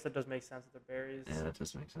 Actually, I guess that does make sense that they're berries. Yeah, that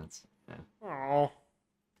does make sense. Yeah. Oh.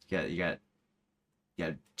 You got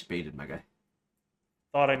debated, my guy.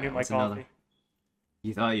 Thought I knew my what's coffee. another?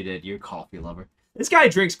 You thought you did. You're a coffee lover. This guy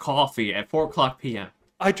drinks coffee at 4:00 p.m.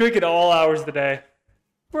 I drink it all hours of the day.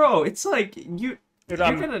 Bro, it's like you're Dude,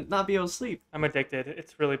 gonna not be able to sleep. I'm addicted.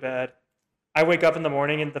 It's really bad. I wake up in the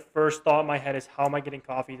morning and the first thought in my head is, how am I getting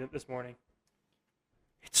coffee this morning?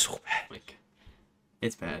 It's so bad. Like,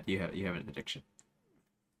 it's bad. You have an addiction.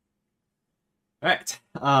 All right.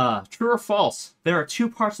 True or false? There are two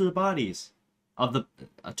parts of the bodies of the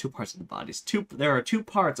two parts of the bodies. There are two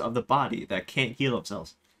parts of the body that can't heal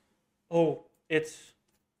themselves. Oh, it's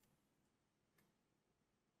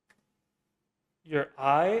your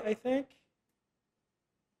eye, I think.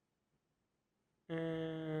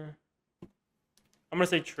 I'm gonna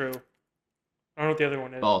say true. I don't know what the other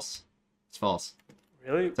one is. False. It's false.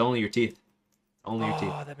 Really? It's only your teeth. Only your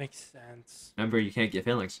teeth. Oh, that makes sense. Remember, you can't get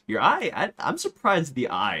feelings. Your eye. I'm surprised the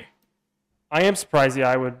eye. I am surprised the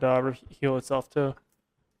eye would heal itself too.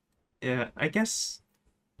 Yeah, I guess.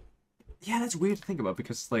 Yeah, that's weird to think about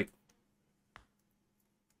because like.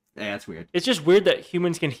 Yeah, that's weird. It's just weird that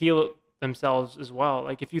humans can heal themselves as well.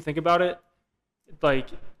 Like if you think about it, like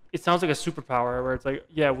it sounds like a superpower where it's like,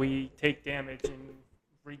 yeah, we take damage and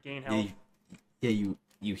regain health. You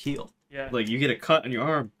heal. Yeah. Like you get a cut on your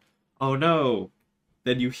arm. Oh no.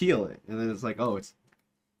 Then you heal it. And then it's like, oh, it's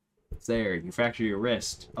there. You fracture your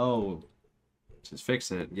wrist. Oh. Just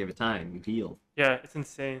fix it. Give it time. You heal. Yeah, it's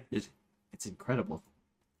insane. It's incredible.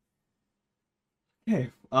 Okay.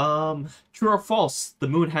 True or false? The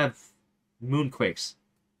moon have moonquakes.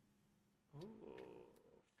 Ooh.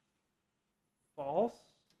 False?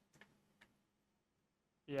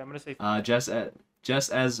 Yeah, I'm gonna say false.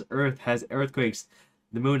 Just as Earth has earthquakes,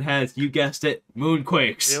 the moon has, you guessed it,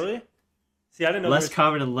 moonquakes. Really? See, I didn't know Less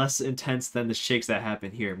common and less intense than the shakes that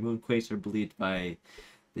happen here. Moonquakes are believed by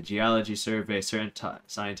the Geology Survey certain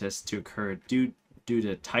scientists to occur due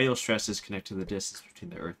to tidal stresses connected to the distance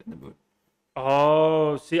between the Earth and the moon.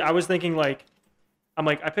 Oh, see, I was thinking like, I'm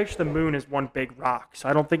like, I picture the moon as one big rock, so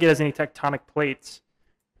I don't think it has any tectonic plates.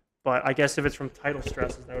 But I guess if it's from tidal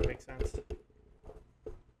stresses, that would make sense.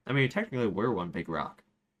 I mean, technically, we're one big rock.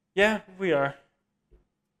 Yeah, we are.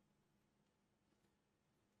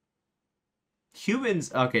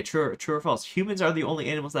 Humans, okay, true or false? Humans are the only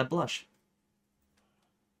animals that blush.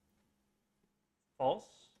 False?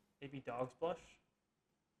 Maybe dogs blush?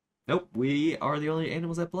 Nope, we are the only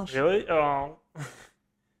animals that blush. Really? Oh.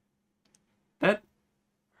 That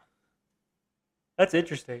That's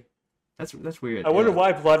interesting. that's weird. I wonder yeah.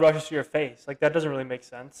 why blood rushes to your face. Like, that doesn't really make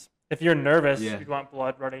sense. If you're nervous, Yeah. you'd want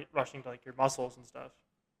blood rushing to, like, your muscles and stuff.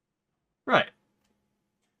 Right.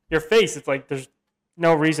 Your face, it's like, there's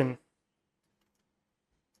no reason.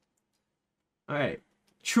 All right.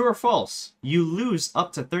 True or false? You lose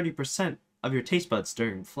up to 30% of your taste buds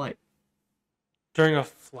during flight. During a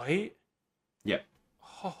flight? Yep.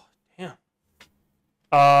 Oh, damn.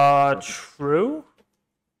 True?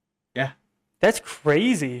 Yeah. That's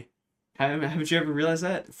crazy. Haven't you ever realized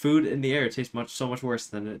that food in the air tastes so much worse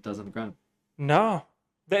than it does on the ground? No.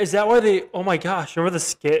 Is that why they, oh my gosh, remember the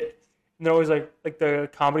skit? And they're always like the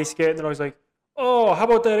comedy skit, and they're always like, oh, how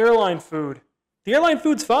about that airline food? The airline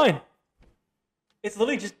food's fine. It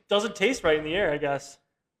literally just doesn't taste right in the air, I guess.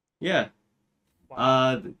 Yeah.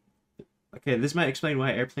 Wow. Okay, this might explain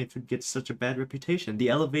why airplane food gets such a bad reputation.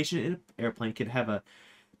 The elevation in an airplane can have a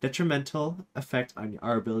detrimental effect on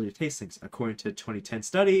our ability to taste things. According to a 2010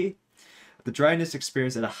 study, the dryness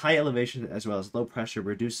experienced at a high elevation as well as low pressure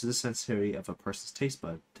reduces the sensitivity of a person's taste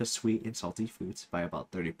bud to sweet and salty foods by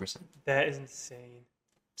about 30%. That is insane.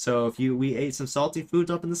 So if we ate some salty foods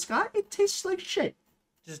up in the sky, it tastes like shit.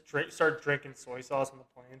 Just start drinking soy sauce on the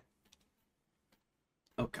plane.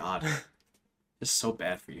 Oh god. It's so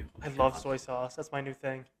bad for you. I love soy sauce. That's my new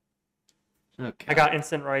thing. Okay. I got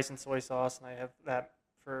instant rice and soy sauce, and I have that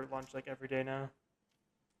for lunch like every day now.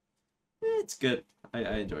 It's good.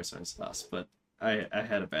 I enjoy soy sauce, but I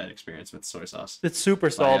had a bad experience with soy sauce It's super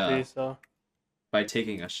salty, so. by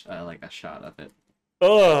taking a shot of it.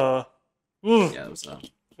 Ugh. Oof. Yeah, it was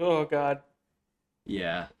Oh god.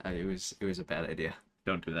 yeah, it was a bad idea.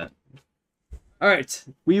 Don't do that. All right,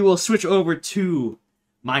 we will switch over to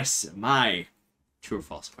my true or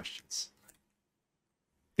false questions.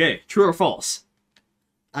 Okay, true or false?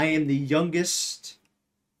 I am the youngest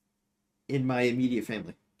in my immediate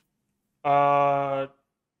family.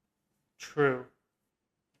 True.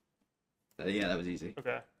 Yeah, that was easy.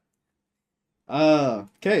 Okay.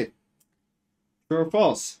 Okay. True or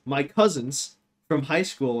false? My cousins from high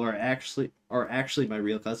school are actually my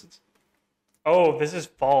real cousins. Oh, this is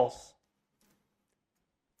false.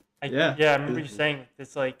 Yeah. Yeah, I remember you saying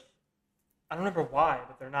it's like, I don't remember why,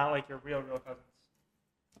 but they're not like your real cousins.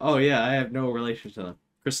 Oh yeah, I have no relation to them.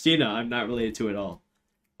 Christina, I'm not related to at all.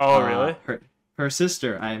 Oh, really? Her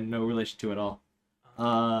sister, I have no relation to at all.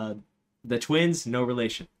 The twins, no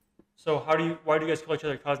relation. So why do you guys call each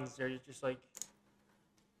other cousins? Are you just like...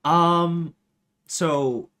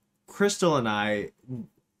 So Crystal and I,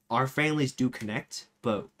 our families do connect,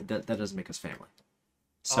 but that doesn't make us family.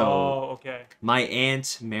 So okay. my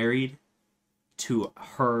aunt married to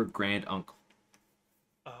her grand uncle.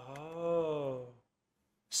 Oh.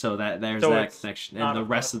 So there's So that it's connection, not and the a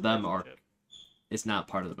rest of them relationship. it's not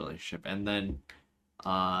part of the relationship. And then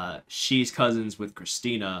she's cousins with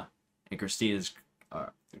Christina, and Christina's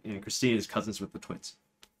cousins with the twins.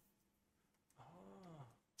 Oh.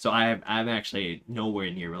 So I'm actually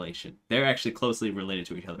nowhere near relation. They're actually closely related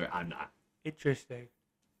to each other. I'm not. Interesting.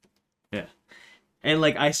 Yeah. And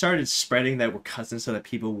like I started spreading that we're cousins so that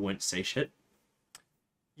people wouldn't say shit.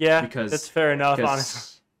 Yeah, Because that's fair enough,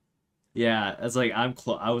 honestly. Yeah, it's like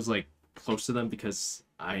I was like close to them because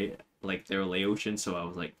I like they're Laotian, so I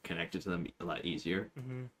was like connected to them a lot easier.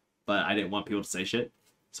 Mm-hmm. But I didn't want people to say shit,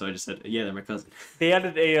 so I just said, "Yeah, they're my cousin." They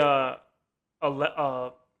added a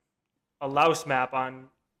Laos map on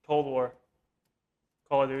Cold War.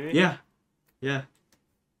 Call of Duty. Yeah, yeah.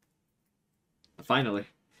 Finally,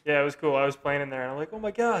 Yeah, it was cool. I was playing in there, and I'm like, oh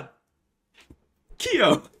my god.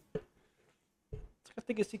 Kyo. I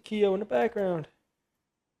think I see Kyo in the background.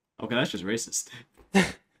 Okay, that's just racist.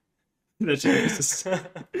 That's just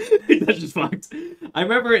that's just fucked. I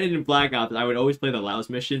remember in Black Ops, I would always play the Laos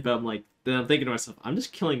mission, but I'm like, then I'm thinking to myself, I'm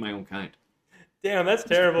just killing my own kind. Damn, that's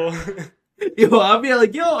terrible. Yo, I'll be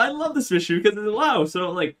like, yo, I love this mission because it's Laos. So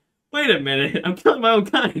I'm like, wait a minute, I'm killing my own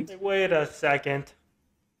kind. Wait a second.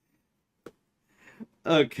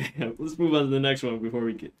 Okay, let's move on to the next one before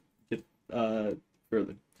we get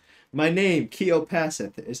further. My name, Keo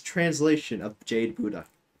Passeth, is translation of Jade Buddha.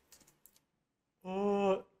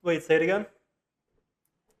 Wait, say it again.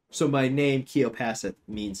 So my name, Keo Passeth,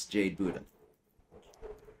 means Jade Buddha.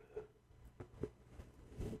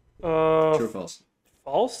 True or false?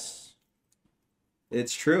 False?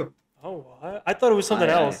 It's true. Oh, what? I thought it was something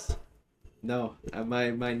else. No,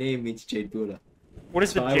 my name means Jade Buddha. What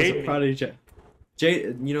is the Jade mean? Prodigy.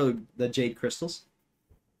 Jade, you know the jade crystals?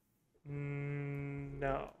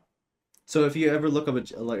 No. So if you ever look up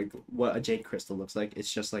like what a jade crystal looks like,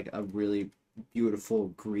 it's just like a really beautiful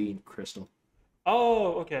green crystal.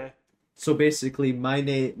 Oh, okay. So basically, my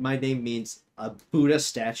name means a Buddha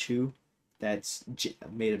statue that's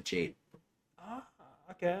made of jade. Ah,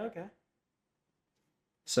 okay.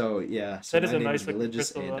 So yeah, so that is my a name nice is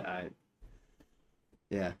religious, crystal,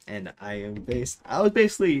 and I was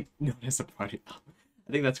basically known as a prodigy.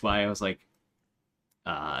 I think that's why I was like,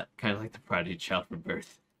 kind of like the prodigy child from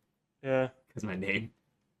birth. Yeah. Because my name.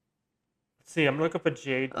 Let's see, I'm looking up a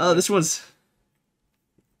Jade. Oh, this one's.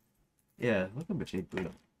 Yeah, look up a Jade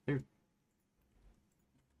Buddha. There.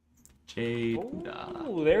 Jade Buddha.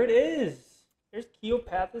 Oh, there it is. There's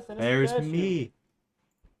Cleopathus and a There's statue. me.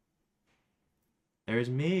 There's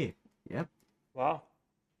me. Yep. Wow.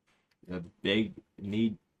 Big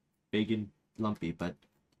and lumpy, but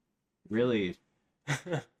really,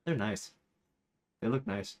 they're nice. They look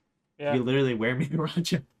nice. Yeah. You literally wear me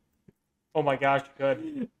around you. Oh my gosh, you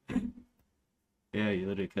could. Yeah, you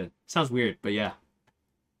literally could. Sounds weird, but yeah.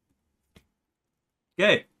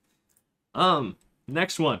 Okay.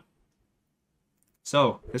 Next one.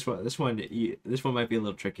 So this one might be a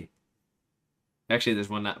little tricky. Actually, this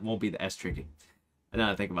one won't be as tricky. Now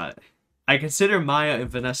that I think about it, I consider Maya and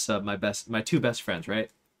Vanessa my two best friends, right?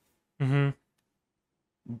 Mm-hmm.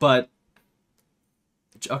 But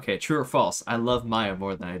okay, true or false? I love Maya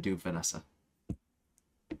more than I do Vanessa.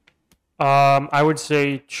 I would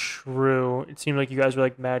say true. It seemed like you guys were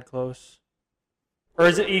like mad close. Or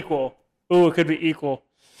is it equal? Ooh, it could be equal.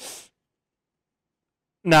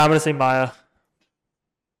 Nah, I'm gonna say Maya.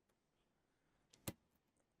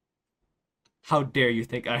 How dare you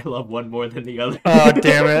think I love one more than the other? Oh,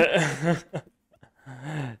 damn it.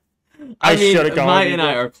 I mean, should have gone. Maya and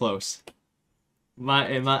I are close.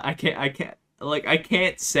 I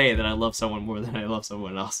can't say that I love someone more than I love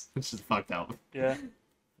someone else. It's just fucked up. Yeah.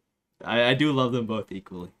 I do love them both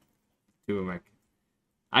equally. To America.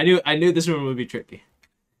 I knew this one would be tricky.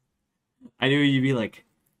 I knew you'd be like,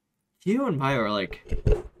 you and Maya are like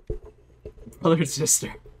brother and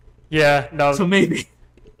sister. Yeah, no. So maybe.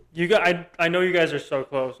 I know you guys are so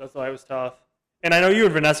close. That's why it was tough. And I know you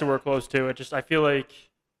and Vanessa were close too. It just, I feel like,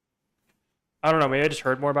 I don't know, maybe I just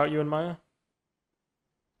heard more about you and Maya.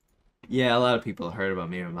 Yeah, a lot of people heard about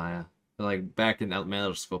me and Maya. Like back in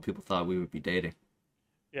elementary school, people thought we would be dating.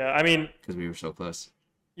 Yeah, I mean, because we were so close.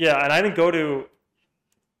 Yeah, and I didn't go to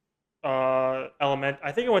I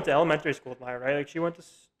think I went to elementary school with Maya, right? Like she went to,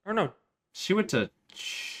 or no, she went to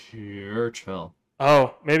Churchill.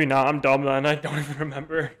 Oh, maybe not. I'm dumb then. I don't even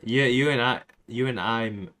remember. Yeah, you and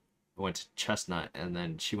I went to Chestnut, and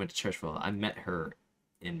then she went to Churchville. I met her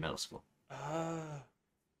in middle school.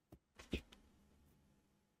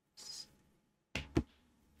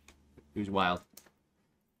 It was wild.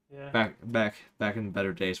 Yeah. Back in the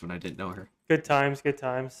better days when I didn't know her. Good times, good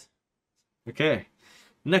times. Okay,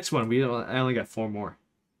 next one. I only got 4 more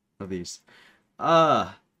of these.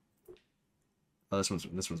 This one's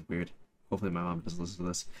weird. Hopefully my mom doesn't listen to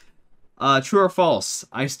this. True or false?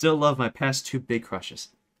 I still love my past 2 big crushes.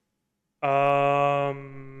 I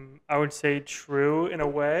would say true in a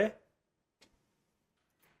way.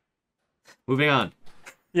 Moving on.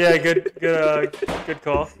 Yeah, good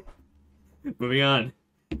call. Moving on.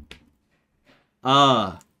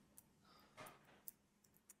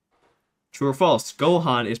 True or false?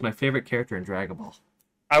 Gohan is my favorite character in Dragon Ball.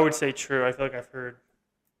 I would say true. I feel like I've heard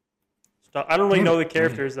stuff. I don't really know the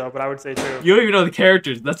characters though, but I would say true. You don't even know the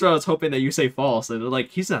characters. That's what I was hoping that you say false. And like,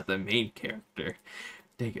 he's not the main character.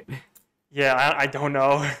 Dang it. Yeah, I don't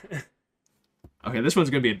know. Okay, this one's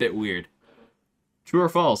gonna be a bit weird. True or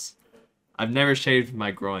false? I've never shaved my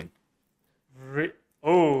groin.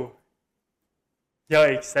 Oh.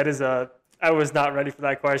 Yikes, that is I was not ready for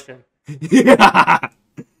that question. Yeah.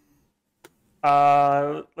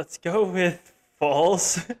 Let's go with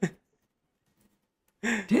false.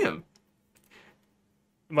 Damn.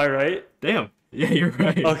 Am I right? Damn. Yeah, you're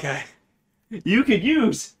right. Okay. You could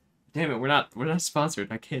use. Damn it, we're not sponsored.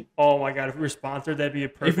 I can't. Oh my god, if we were sponsored, that'd be a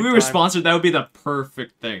perfect. If we were time. sponsored, that would be the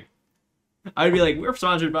perfect thing. I'd be like, we're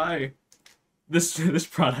sponsored by this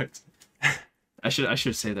product. I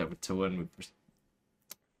should say that to when we.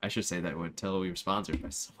 I should say that until we were sponsored by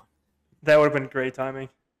someone. That would have been great timing.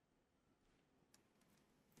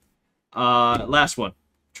 Last one.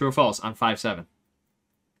 True or false on 5-7.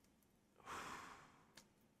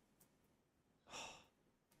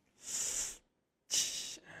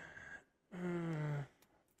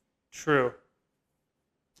 True.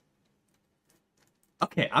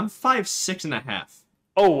 Okay, I'm 5'6.5".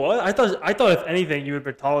 Oh, what? I thought if anything you would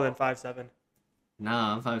be taller than 5'7".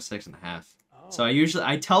 Nah, I'm 5'6.5". Oh. So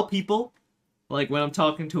I tell people, like when I'm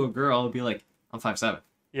talking to a girl, I'll be like, I'm 5'7".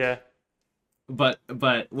 Yeah. But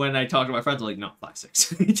when I talk to my friends, I'm like, no,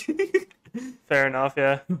 5'6". Fair enough.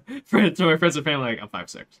 Yeah. To my friends and family, like, I'm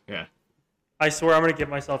 5'6". Yeah. I swear I'm gonna give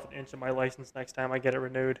myself an inch of my license next time I get it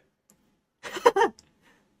renewed.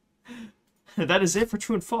 That is it for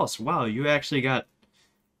true and false. Wow, you actually got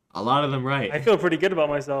a lot of them right. I feel pretty good about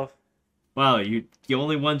myself. Wow, the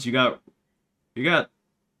only ones you got 3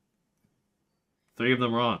 of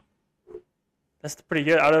them wrong. That's pretty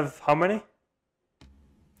good. Out of how many?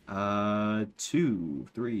 2,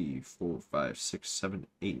 3, 4, 5, 6, 7,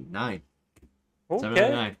 8, 9. Okay. 7 out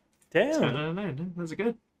of 9. Damn. 7 out of 9. That's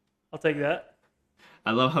good. I'll take that.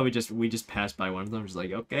 I love how we just passed by one of them. Just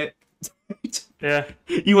like, okay. Yeah.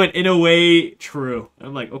 You went in a way true.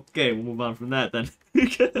 I'm like, okay, we'll move on from that then.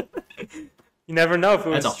 You never know if it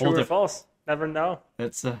was That's a whole true or diff- false. Never know.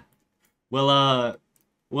 That's we'll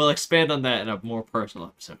expand on that in a more personal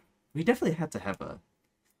episode. We definitely have to have a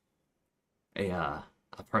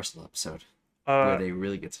personal episode where they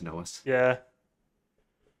really get to know us. Yeah.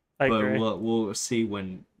 I agree. We'll see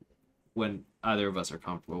when either of us are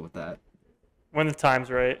comfortable with that. When the time's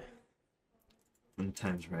right. When the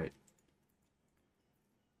time's right.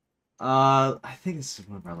 I think this is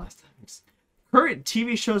one of our last times. Current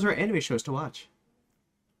TV shows or anime shows to watch.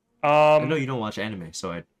 I know you don't watch anime,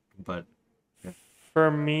 but yeah. For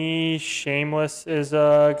me, Shameless is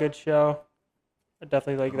a good show. I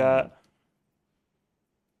definitely like that.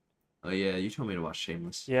 Oh yeah, you told me to watch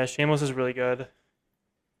Shameless. Yeah, Shameless is really good.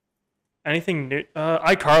 Anything new?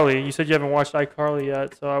 iCarly. You said you haven't watched iCarly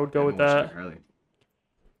yet, so I would go with that.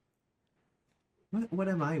 What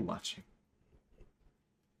am I watching?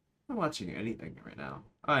 I'm not watching anything right now.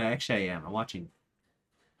 Oh, actually, I am.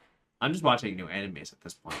 I'm just watching new animes at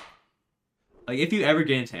this point. Like, if you ever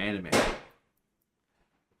get into anime,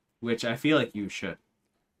 which I feel like you should.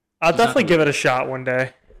 I'll definitely give it a shot one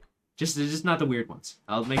day. Just not the weird ones.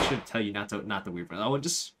 I'll make sure to tell you not the weird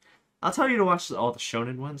ones. I'll tell you to watch all the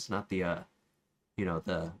shonen ones, not the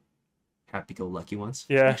the happy-go-lucky ones.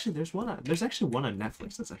 Yeah. Actually, there's actually one on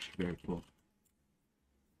Netflix that's actually very cool.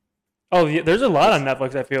 Oh, yeah, there's a lot on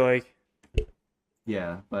Netflix, I feel like.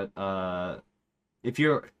 Yeah, but if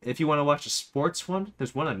you want to watch a sports one,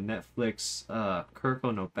 there's one on Netflix,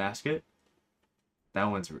 Kuroko no Basket. That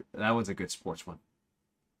one's a good sports one.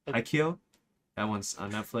 Haikyuu, that one's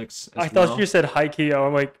on Netflix as I thought you said Haikyuu.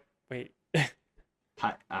 I'm like, wait.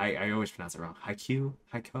 I always pronounce it wrong. Haikyuu?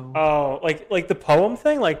 Oh, like the poem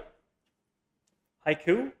thing? Like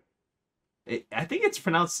haiku? I think it's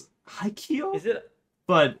pronounced Haikyuu. Is it?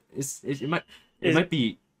 But it might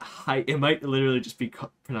literally just be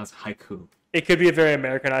pronounced haiku. It could be a very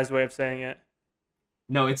Americanized way of saying it.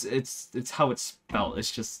 No, it's how it's spelled.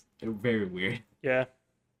 It's just very weird. Yeah.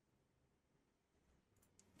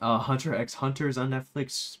 Hunter x Hunter is on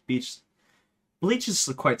Netflix. Bleach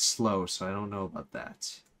is quite slow, so I don't know about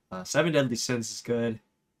that. Seven Deadly Sins is good.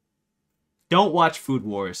 Don't watch Food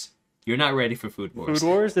Wars. You're not ready for Food Wars. Food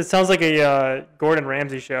Wars? It sounds like a Gordon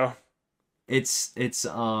Ramsay show. It's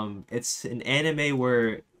an anime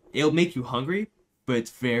where it'll make you hungry, but it's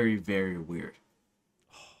very, very weird.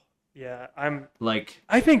 Yeah,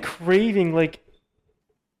 I've been craving, like,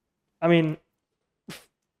 I mean,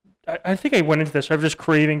 I think I went into this. I'm just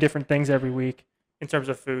craving different things every week in terms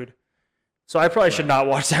of food. So I probably should not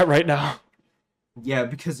watch that right now. Yeah,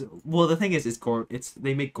 because the thing is,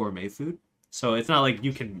 they make gourmet food, so it's not like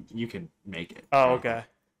you can make it. Oh, okay.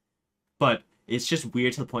 But it's just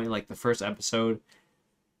weird to the point, like the first episode,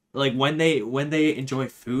 like when they enjoy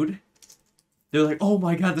food, they're like, "Oh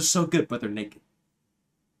my god, this is so good," but they're naked.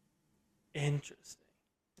 Interesting.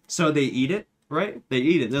 So they eat it, right? They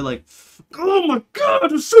eat it. They're like, "Oh my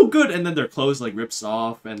god, it's so good," and then their clothes like rips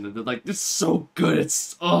off, and they're like, "This is so good."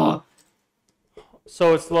 It's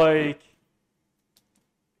So it's like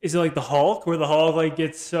Is it like the Hulk, where the Hulk like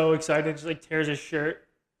gets so excited and just like tears his shirt?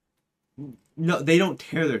 No, they don't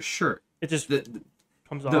tear their shirt. It just The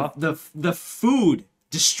comes the off. the food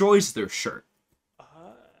destroys their shirt Uh,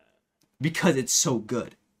 because it's so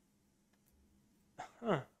good.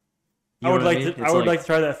 huh. You I know would what like mean? to. It's I would like to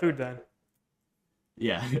try that food then.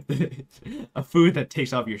 Yeah, a food that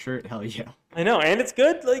takes off your shirt. Hell yeah, I know, and it's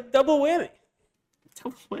good. Like double whammy.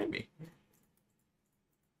 double whammy.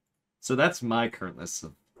 So that's my current list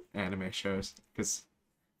of anime shows because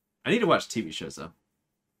I need to watch TV shows though.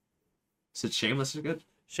 So Shameless is good.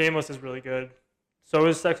 Shameless is really good. So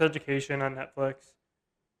is Sex Education on Netflix,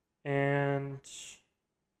 and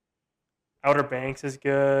Outer Banks is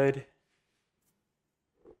good.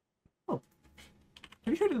 Oh,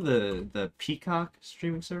 have you heard of the Peacock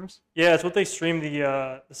streaming service? Yeah, it's what they stream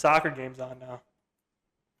the soccer games on now.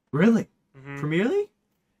 Really? Hmm. Premier League?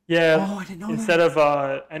 Yeah. Oh, I didn't know Instead that.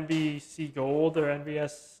 of NBC Gold or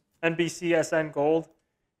NBCSN Gold,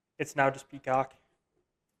 it's now just Peacock.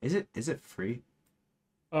 Is it free?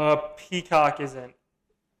 Peacock isn't.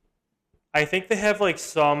 I think they have like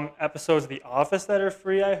some episodes of The Office that are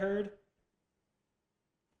free. I heard, Is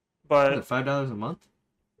but it $5 a month?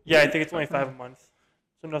 yeah, I think it's only $5 a month,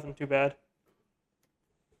 so nothing too bad.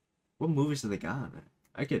 What movies do they got on it?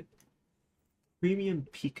 I get premium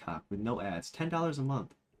Peacock with no ads, $10 a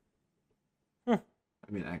month. Huh.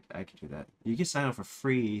 I mean, I could do that. You can sign up for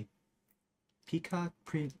free Peacock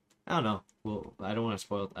I don't know. Well, I don't want to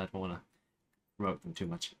spoil. I don't want to promote them too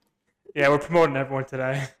much. Yeah, we're promoting everyone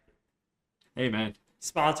today. Hey man,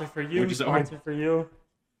 Sponsor for you. Which is Sponsor for you.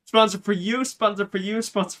 sponsor for you, sponsor for you,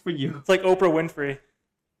 sponsor for you. It's like Oprah Winfrey.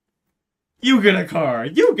 You get a car.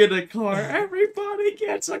 You get a car. Everybody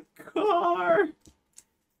gets a car.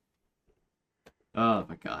 Oh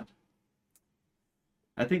my god.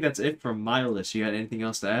 I think that's it for my list. You got anything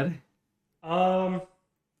else to add? Follow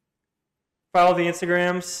the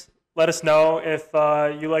Instagrams. Let us know if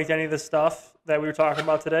you liked any of the stuff that we were talking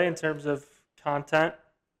about today in terms of content,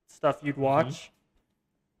 stuff you'd watch.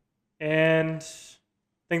 And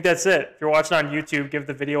I think that's it. If you're watching on YouTube, give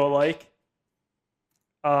the video a like.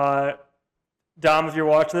 Dom, if you're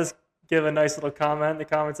watching this, give a nice little comment in the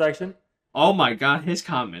comment section. Oh my god, his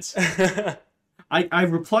comments. I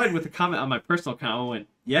replied with a comment on my personal account. I went,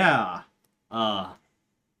 yeah.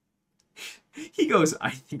 He goes, I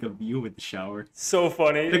think of you in the shower. So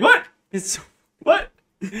funny. Like, what? It's What?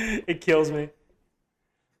 it kills me.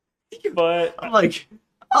 But I'm like,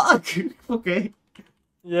 oh, okay.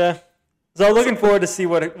 yeah. So I'm looking forward to see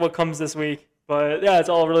what comes this week. But yeah, it's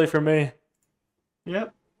all really for me.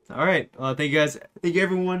 Yep. All right. Thank you guys. Thank you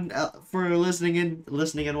everyone for listening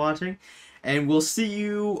and watching, and we'll see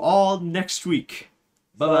you all next week.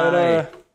 Bye bye. But,